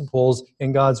principles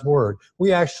in God's Word.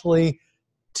 We actually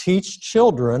teach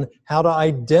children how to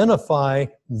identify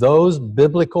those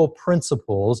biblical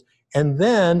principles and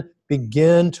then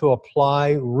begin to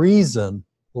apply reason,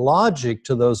 logic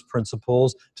to those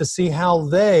principles to see how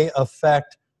they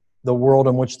affect the world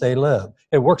in which they live.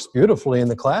 It works beautifully in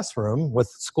the classroom with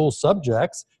school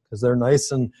subjects because they're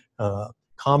nice and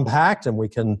compact and we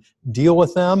can deal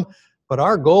with them. But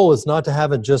our goal is not to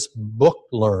have it just book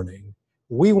learning.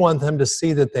 We want them to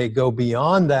see that they go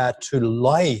beyond that to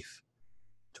life,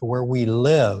 to where we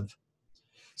live.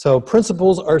 So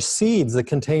principles are seeds that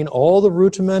contain all the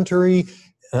rudimentary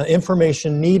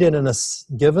information needed in a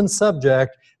given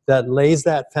subject that lays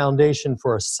that foundation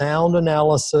for a sound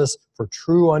analysis, for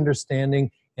true understanding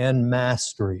and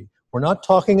mastery. We're not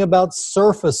talking about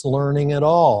surface learning at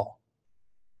all,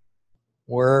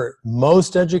 where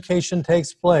most education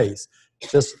takes place.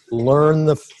 Just learn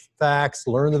the facts,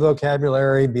 learn the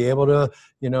vocabulary, be able to,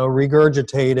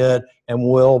 regurgitate it, and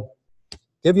we'll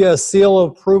give you a seal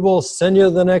of approval, send you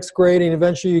to the next grade, and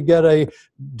eventually you get a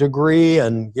degree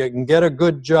and you can get a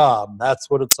good job. That's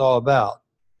what it's all about.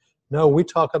 No, we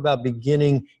talk about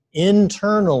beginning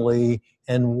internally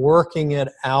and working it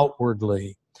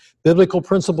outwardly. Biblical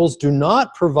principles do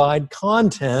not provide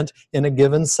content in a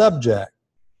given subject,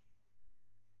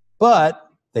 but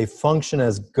they function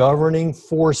as governing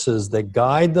forces that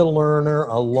guide the learner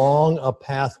along a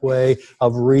pathway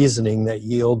of reasoning that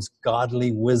yields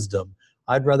godly wisdom.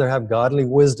 I'd rather have godly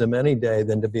wisdom any day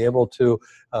than to be able to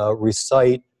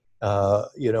recite,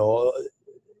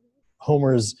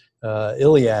 Homer's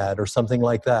Iliad or something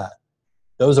like that.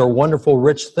 Those are wonderful,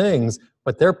 rich things,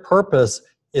 but their purpose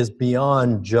is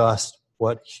beyond just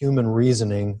what human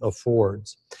reasoning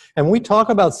affords. And we talk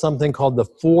about something called the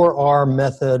 4R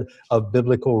method of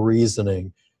biblical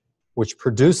reasoning, which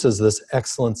produces this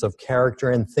excellence of character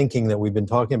and thinking that we've been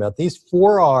talking about. These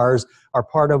 4 R's are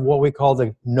part of what we call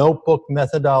the notebook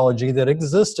methodology that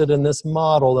existed in this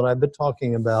model that I've been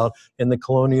talking about in the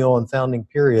colonial and founding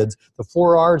periods. The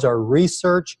 4 R's are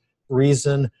research,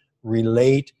 reason,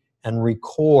 relate, and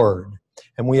record.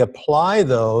 And we apply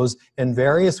those in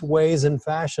various ways and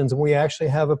fashions, and we actually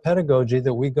have a pedagogy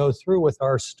that we go through with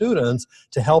our students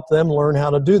to help them learn how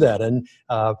to do that. And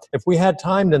if we had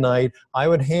time tonight, I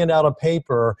would hand out a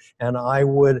paper and I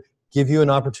would give you an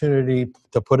opportunity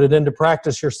to put it into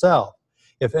practice yourself.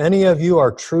 If any of you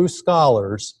are true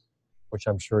scholars, which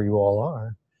I'm sure you all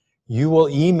are, you will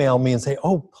email me and say,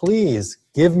 oh, please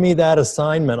give me that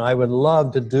assignment. I would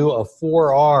love to do a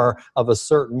 4R of a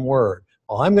certain word.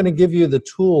 Well, I'm going to give you the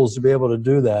tools to be able to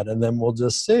do that, and then we'll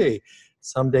just see.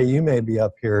 Someday you may be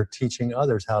up here teaching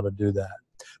others how to do that.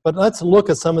 But let's look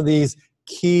at some of these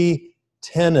key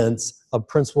tenets of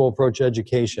principle approach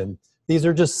education. These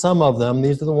are just some of them.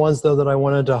 These are the ones, though, that I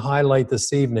wanted to highlight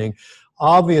this evening.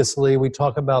 Obviously, we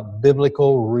talk about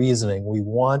biblical reasoning. We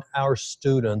want our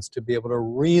students to be able to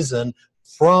reason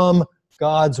from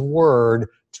God's Word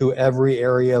to every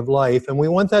area of life, and we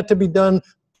want that to be done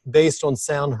based on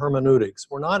sound hermeneutics.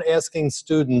 We're not asking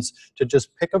students to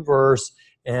just pick a verse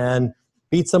and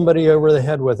beat somebody over the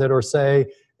head with it or say,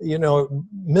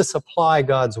 misapply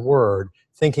God's Word,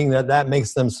 thinking that that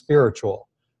makes them spiritual.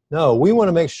 No, we want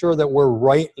to make sure that we're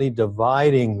rightly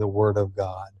dividing the Word of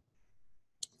God.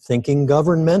 Thinking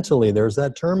governmentally, there's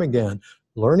that term again.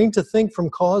 Learning to think from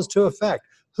cause to effect.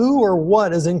 Who or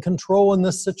what is in control in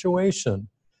this situation?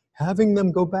 Having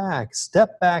them go back,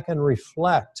 step back and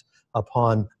reflect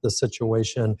upon the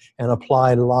situation and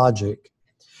apply logic.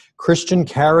 Christian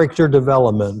character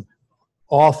development.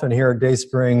 Often here at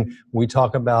Dayspring, we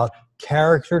talk about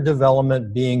character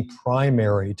development being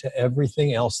primary to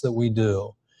everything else that we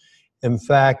do. In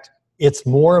fact, it's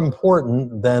more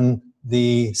important than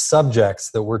the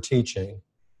subjects that we're teaching,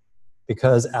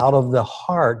 because out of the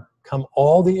heart come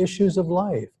all the issues of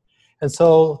life. And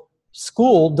so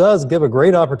school does give a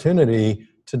great opportunity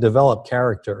to develop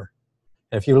character.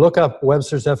 If you look up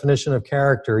Webster's definition of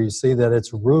character, you see that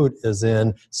its root is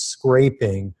in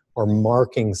scraping or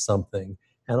marking something.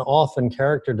 And often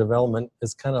character development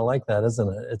is kind of like that, isn't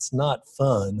it? It's not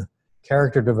fun.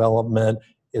 Character development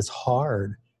is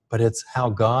hard, but it's how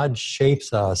God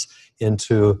shapes us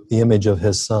into the image of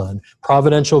His Son.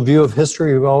 Providential view of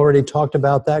history, we've already talked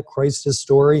about that. Christ's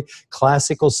story,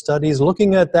 classical studies,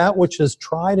 looking at that which is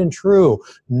tried and true,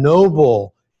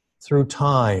 noble through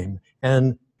time,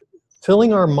 and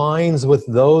filling our minds with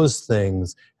those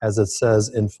things, as it says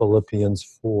in Philippians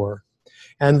 4.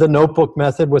 And the notebook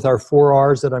method with our 4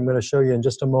 R's that I'm going to show you in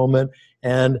just a moment.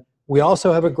 And we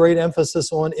also have a great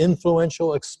emphasis on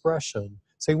influential expression.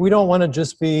 See, we don't want to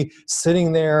just be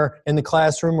sitting there in the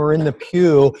classroom or in the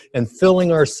pew and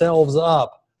filling ourselves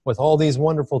up with all these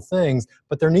wonderful things,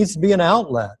 but there needs to be an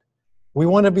outlet. We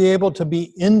want to be able to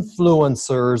be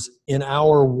influencers in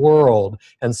our world.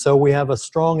 And so we have a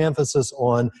strong emphasis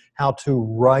on how to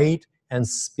write and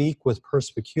speak with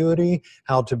perspicuity,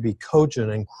 how to be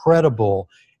cogent and credible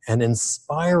and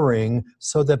inspiring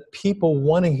so that people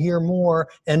want to hear more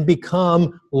and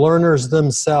become learners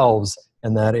themselves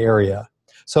in that area.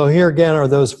 So here again are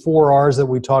those 4 R's that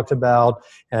we talked about,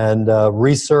 and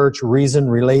research, reason,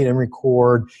 relate, and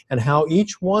record, and how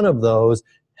each one of those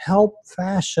help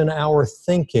fashion our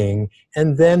thinking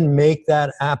and then make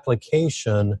that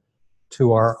application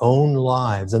to our own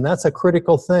lives. And that's a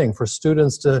critical thing for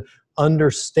students to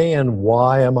understand.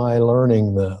 Why am I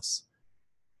learning this?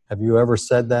 Have you ever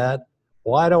said that?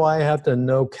 Why do I have to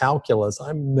know calculus?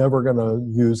 I'm never going to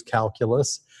use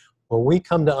calculus. Well, we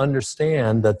come to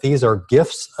understand that these are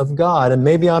gifts of God, and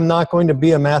maybe I'm not going to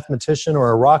be a mathematician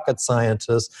or a rocket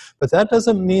scientist, but that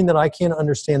doesn't mean that I can't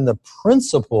understand the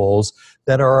principles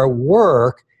that are at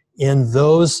work in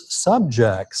those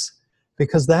subjects,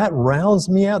 because that rounds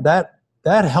me out. That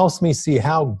helps me see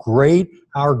how great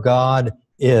our God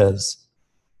is.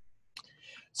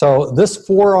 So this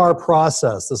 4R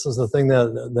process, this is the thing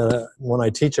that when I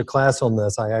teach a class on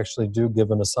this, I actually do give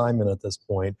an assignment at this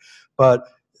point. But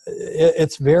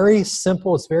it's very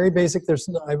simple. It's very basic.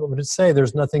 I would say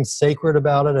there's nothing sacred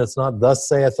about it. It's not, thus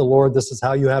saith the Lord, this is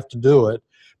how you have to do it.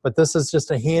 But this is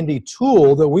just a handy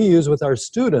tool that we use with our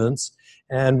students.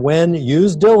 And when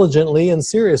used diligently and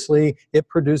seriously, it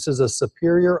produces a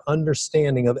superior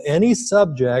understanding of any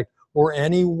subject or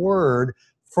any word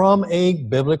from a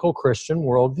biblical Christian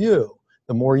worldview.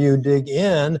 The more you dig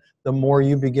in, the more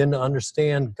you begin to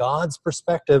understand God's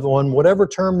perspective on whatever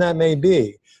term that may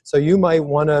be. So you might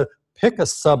want to pick a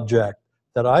subject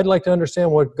that I'd like to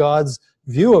understand what God's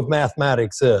view of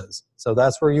mathematics is. So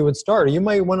that's where you would start. You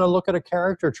might want to look at a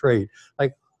character trait.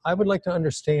 Like, I would like to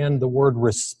understand the word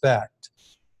respect.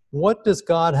 What does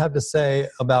God have to say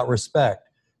about respect?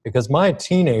 Because my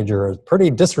teenager is pretty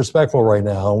disrespectful right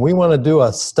now, and we want to do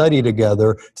a study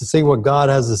together to see what God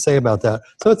has to say about that.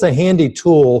 So it's a handy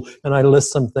tool, and I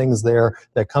list some things there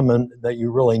that come in that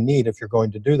you really need if you're going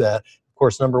to do that. Of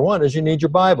course, number one is you need your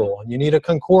Bible, and you need a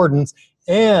concordance,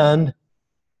 and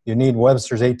you need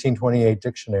Webster's 1828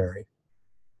 dictionary.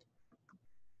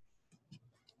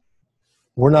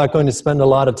 We're not going to spend a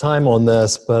lot of time on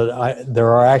this, but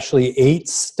there are actually 8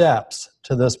 steps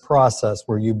to this process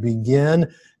where you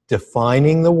begin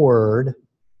defining the word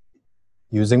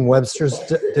using Webster's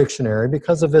dictionary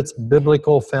because of its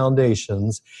biblical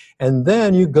foundations. And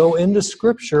then you go into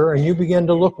Scripture and you begin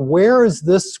to look, where is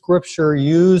this Scripture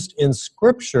used in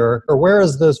Scripture, or where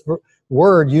is this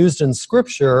word used in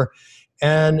Scripture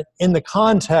and in the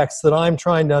context that I'm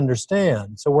trying to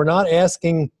understand. So we're not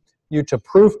asking you to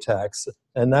proof text,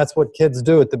 and that's what kids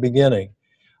do at the beginning.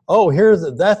 Oh,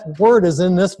 that word is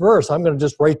in this verse. I'm going to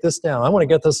just write this down. I want to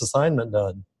get this assignment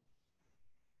done.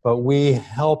 But we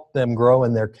help them grow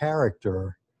in their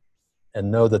character and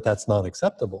know that that's not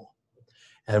acceptable.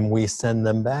 And we send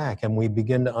them back, and we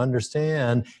begin to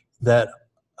understand that,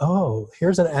 oh,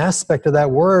 here's an aspect of that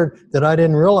word that I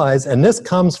didn't realize, and this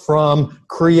comes from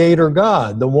Creator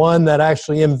God, the one that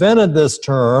actually invented this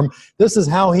term. This is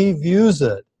how He views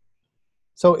it.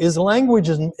 So is language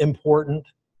important?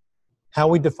 How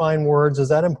we define words, is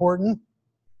that important?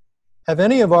 Have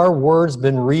any of our words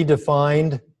been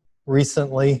redefined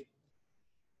recently?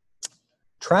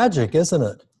 Tragic, isn't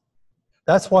it?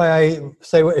 That's why I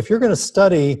say, if you're going to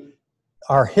study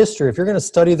our history, if you're going to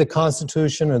study the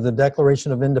Constitution or the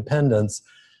Declaration of Independence,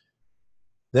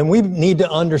 then we need to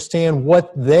understand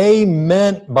what they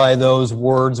meant by those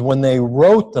words when they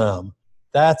wrote them.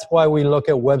 That's why we look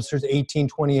at Webster's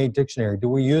 1828 dictionary. Do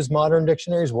we use modern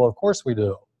dictionaries? Well, of course we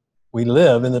do. We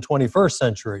live in the 21st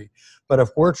century. But if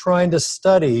we're trying to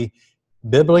study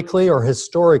biblically or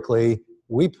historically,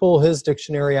 we pull his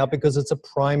dictionary out because it's a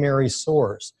primary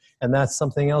source. And that's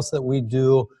something else that we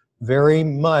do very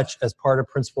much as part of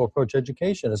principal approach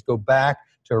education, is go back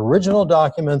to original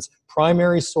documents,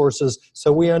 primary sources,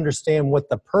 so we understand what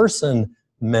the person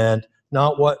meant,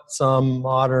 not what some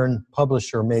modern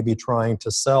publisher may be trying to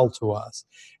sell to us.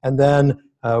 And then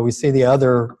we see the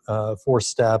other 4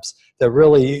 steps that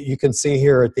really you can see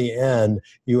here at the end.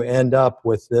 You end up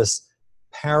with this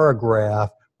paragraph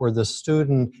where the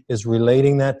student is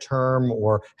relating that term,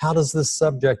 or how does this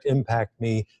subject impact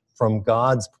me from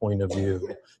God's point of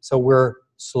view. So we're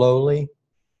slowly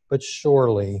but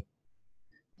surely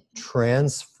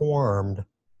transformed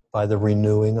by the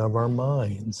renewing of our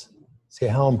minds. See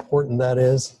how important that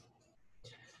is?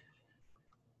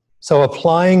 So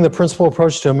applying the principal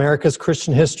approach to America's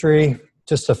Christian history,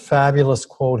 just a fabulous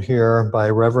quote here by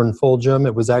Reverend Fulgham.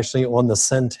 It was actually on the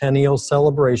centennial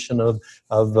celebration of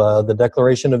the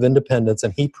Declaration of Independence,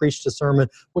 and he preached a sermon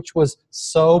which was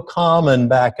so common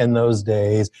back in those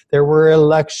days. There were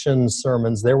election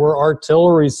sermons, there were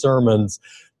artillery sermons.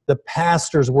 The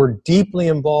pastors were deeply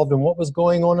involved in what was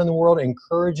going on in the world,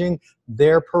 encouraging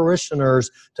their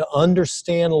parishioners to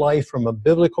understand life from a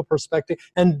biblical perspective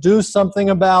and do something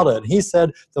about it. He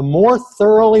said, the more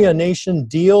thoroughly a nation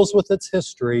deals with its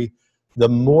history, the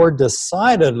more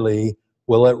decidedly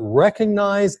will it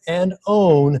recognize and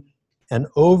own an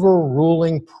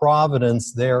overruling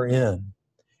providence therein.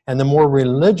 And the more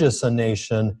religious a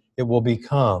nation it will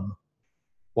become.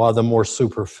 While the more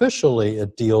superficially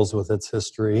it deals with its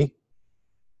history,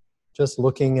 just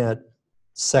looking at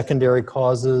secondary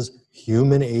causes,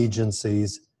 human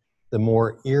agencies, the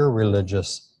more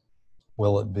irreligious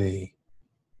will it be.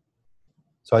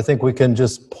 So I think we can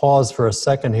just pause for a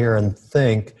second here and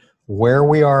think where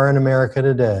we are in America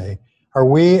today. Are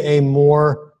we a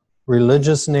more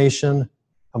religious nation,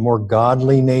 a more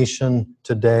godly nation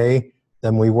today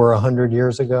than we were 100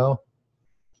 years ago?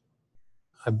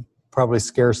 Probably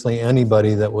scarcely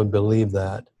anybody that would believe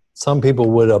that. Some people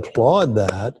would applaud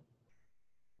that,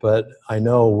 but I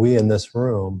know we in this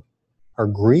room are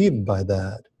grieved by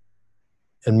that.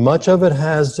 And much of it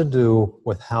has to do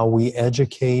with how we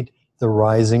educate the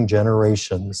rising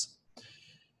generations.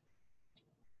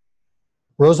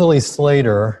 Rosalie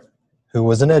Slater, who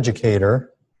was an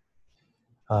educator,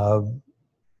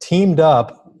 teamed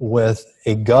up with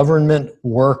a government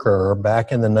worker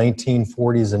back in the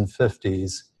 1940s and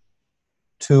 50s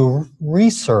to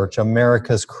research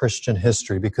America's Christian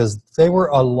history because they were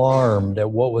alarmed at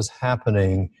what was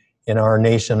happening in our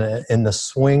nation in the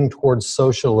swing towards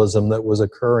socialism that was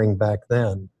occurring back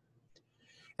then.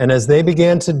 And as they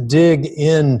began to dig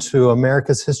into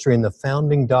America's history and the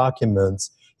founding documents,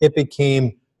 it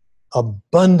became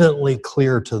abundantly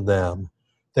clear to them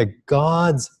that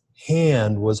God's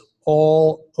hand was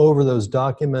all over those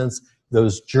documents,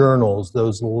 those journals,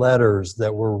 those letters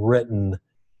that were written.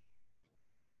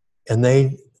 And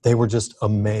they were just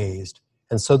amazed.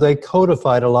 And so they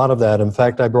codified a lot of that. In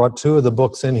fact, I brought two of the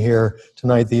books in here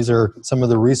tonight. These are some of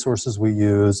the resources we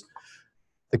use.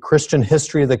 The Christian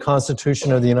History of the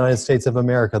Constitution of the United States of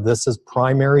America. This is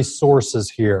primary sources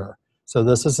here. So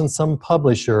this isn't some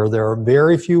publisher. There are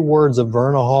very few words of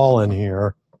Verna Hall in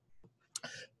here.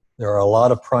 There are a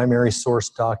lot of primary source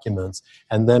documents.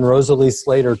 And then Rosalie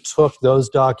Slater took those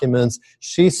documents.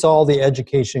 She saw the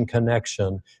education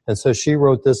connection. And so she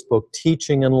wrote this book,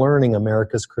 Teaching and Learning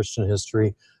America's Christian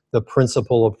History, The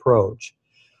Principal Approach.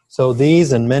 So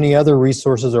these and many other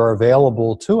resources are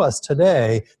available to us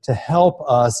today to help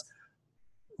us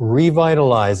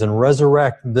revitalize and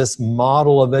resurrect this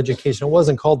model of education. It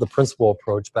wasn't called the principal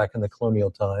approach back in the colonial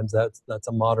times. That's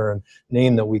a modern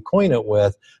name that we coin it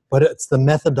with, but it's the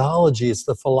methodology, it's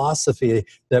the philosophy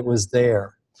that was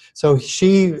there. So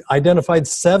she identified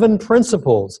 7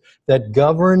 principles that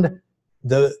governed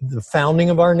the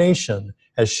founding of our nation.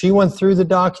 As she went through the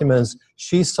documents,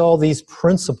 she saw these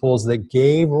principles that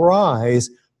gave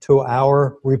rise to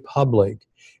our republic.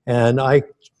 And I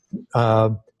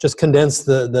just condense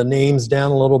the names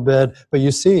down a little bit, but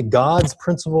you see God's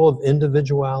principle of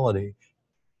individuality.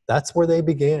 That's where they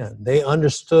began. They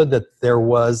understood that there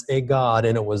was a God,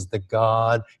 and it was the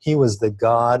God, He was the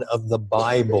God of the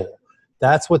Bible.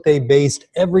 That's what they based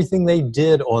everything they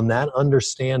did on, that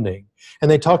understanding. And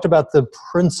they talked about the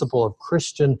principle of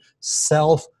Christian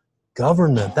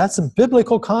self-government. That's a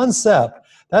biblical concept.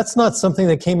 That's not something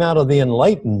that came out of the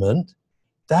Enlightenment.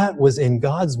 That was in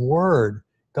God's Word.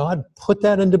 God put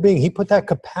that into being. He put that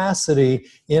capacity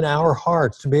in our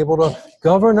hearts to be able to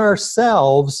govern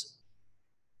ourselves,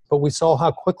 but we saw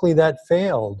how quickly that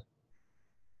failed.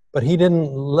 But He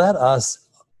didn't let us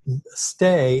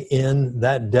stay in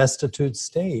that destitute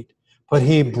state. But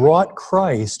He brought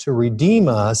Christ to redeem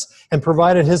us and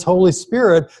provided His Holy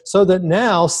Spirit so that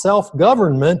now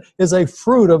self-government is a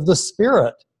fruit of the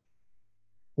Spirit.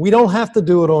 We don't have to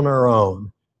do it on our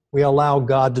own. We allow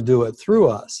God to do it through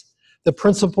us. The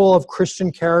principle of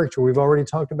Christian character. We've already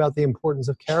talked about the importance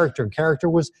of character.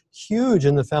 Character was huge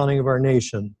in the founding of our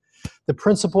nation. The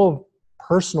principle of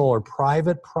personal or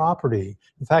private property.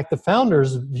 In fact, the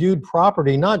founders viewed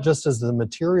property not just as the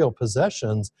material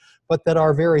possessions, but that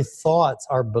our very thoughts,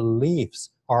 our beliefs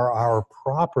are our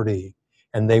property.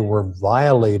 and they were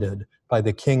violated by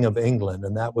the King of England.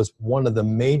 And that was one of the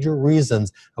major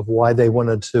reasons of why they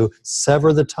wanted to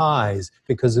sever the ties,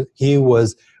 because he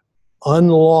was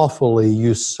unlawfully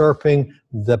usurping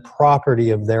the property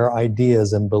of their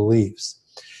ideas and beliefs.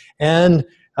 And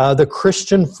the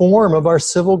Christian form of our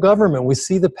civil government, we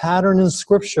see the pattern in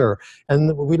Scripture,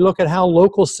 and we look at how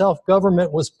local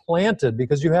self-government was planted,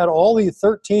 because you had all the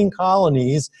 13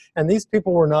 colonies, and these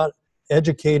people were not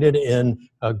educated in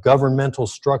governmental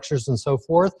structures and so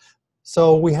forth.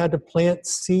 So we had to plant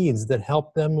seeds that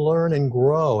helped them learn and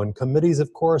grow, and committees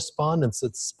of correspondence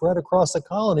that spread across the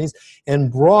colonies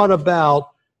and brought about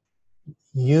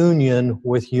union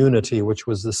with unity, which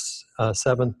was this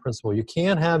seventh principle. You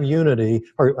can't have unity,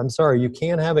 or I'm sorry, you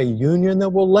can't have a union that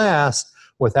will last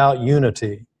without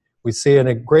unity. We see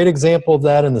a great example of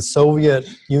that in the Soviet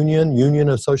Union, Union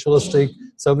of Socialistic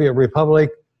Soviet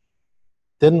Republic.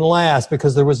 Didn't last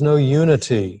because there was no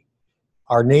unity.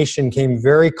 Our nation came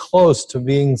very close to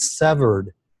being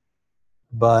severed,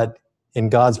 but in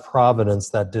God's providence,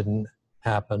 that didn't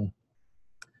happen.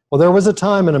 Well, there was a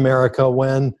time in America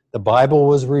when the Bible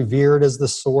was revered as the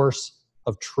source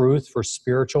of truth for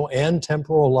spiritual and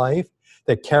temporal life,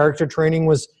 that character training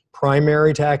was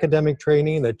primary to academic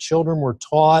training, that children were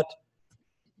taught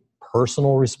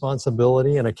personal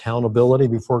responsibility and accountability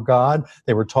before God.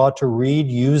 They were taught to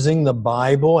read using the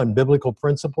Bible and biblical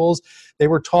principles. They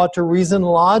were taught to reason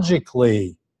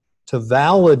logically to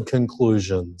valid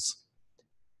conclusions.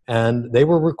 And they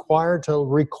were required to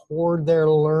record their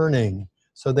learning.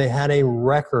 So they had a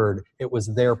record. It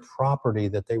was their property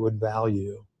that they would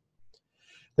value.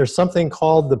 There's something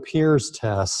called the Peers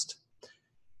Test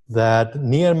that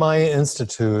Nehemiah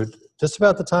Institute, just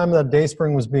about the time that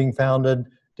Dayspring was being founded,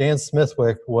 Dan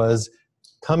Smithwick was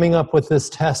coming up with this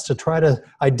test to try to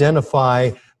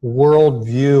identify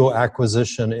worldview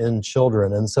acquisition in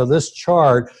children. And so this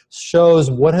chart shows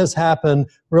what has happened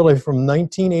really from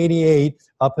 1988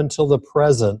 up until the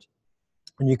present.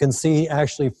 And you can see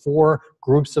actually 4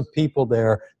 groups of people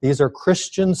there. These are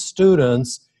Christian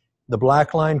students, the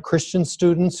black line, Christian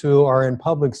students who are in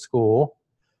public school,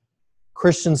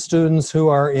 Christian students who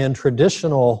are in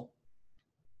traditional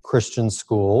Christian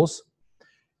schools.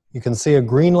 You can see a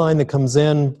green line that comes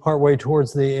in partway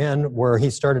towards the end where he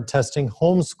started testing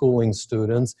homeschooling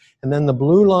students. And then the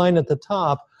blue line at the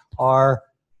top are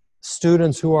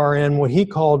students who are in what he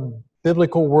called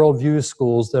biblical worldview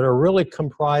schools that are really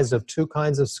comprised of 2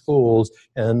 kinds of schools.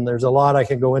 And there's a lot I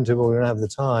could go into, but we don't have the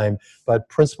time. But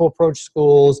principal approach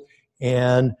schools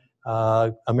and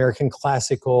American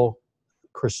classical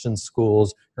Christian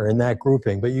schools are in that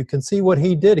grouping. But you can see what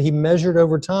he did. He measured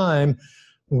over time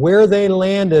where they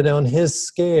landed on his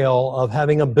scale of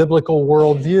having a biblical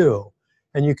worldview.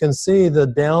 And you can see the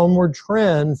downward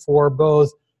trend for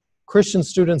both Christian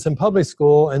students in public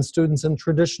school and students in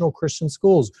traditional Christian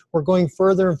schools. We're going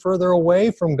further and further away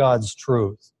from God's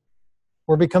truth.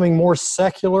 We're becoming more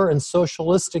secular and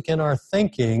socialistic in our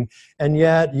thinking, and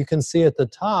yet you can see at the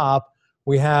top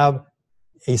we have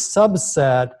a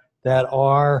subset that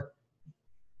are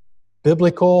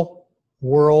biblical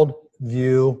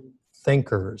worldview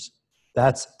thinkers.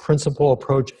 That's principal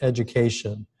approach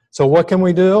education. So what can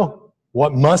we do?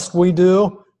 What must we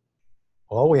do?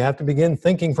 Well, we have to begin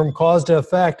thinking from cause to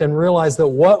effect and realize that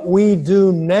what we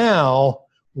do now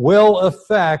will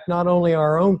affect not only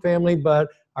our own family, but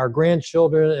our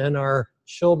grandchildren and our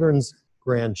children's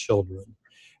grandchildren.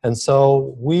 And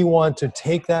so we want to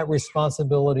take that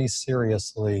responsibility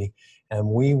seriously, and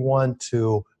we want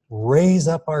to raise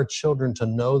up our children to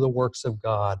know the works of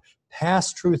God,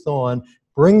 pass truth on,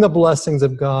 bring the blessings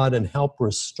of God, and help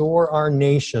restore our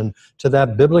nation to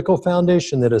that biblical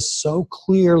foundation that is so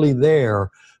clearly there,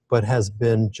 but has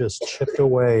been just chipped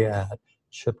away at.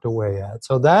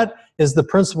 So that is the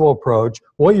principal approach.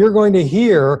 What you're going to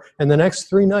hear in the next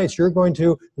 3 nights, you're going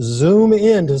to zoom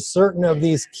into certain of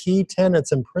these key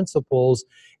tenets and principles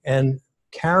and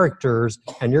characters,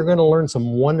 and you're going to learn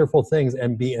some wonderful things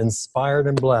and be inspired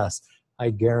and blessed. I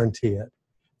guarantee it.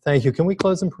 Thank you. Can we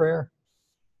close in prayer?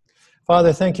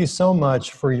 Father, thank you so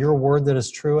much for your word that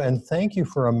is true, and thank you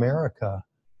for America.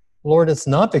 Lord, it's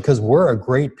not because we're a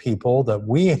great people that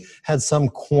we had some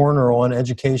corner on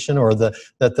education or that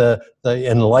the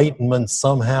Enlightenment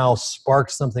somehow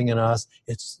sparked something in us.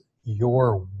 It's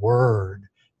your word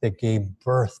that gave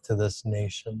birth to this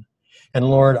nation. And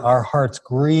Lord, our hearts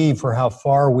grieve for how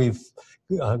far we've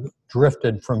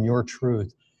drifted from your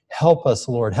truth. Help us,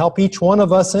 Lord. Help each one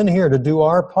of us in here to do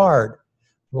our part,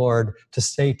 Lord, to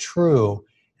stay true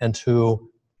and to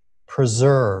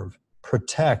preserve,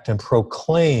 protect, and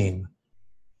proclaim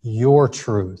your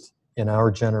truth in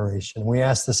our generation. We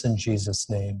ask this in Jesus'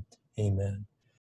 name. Amen.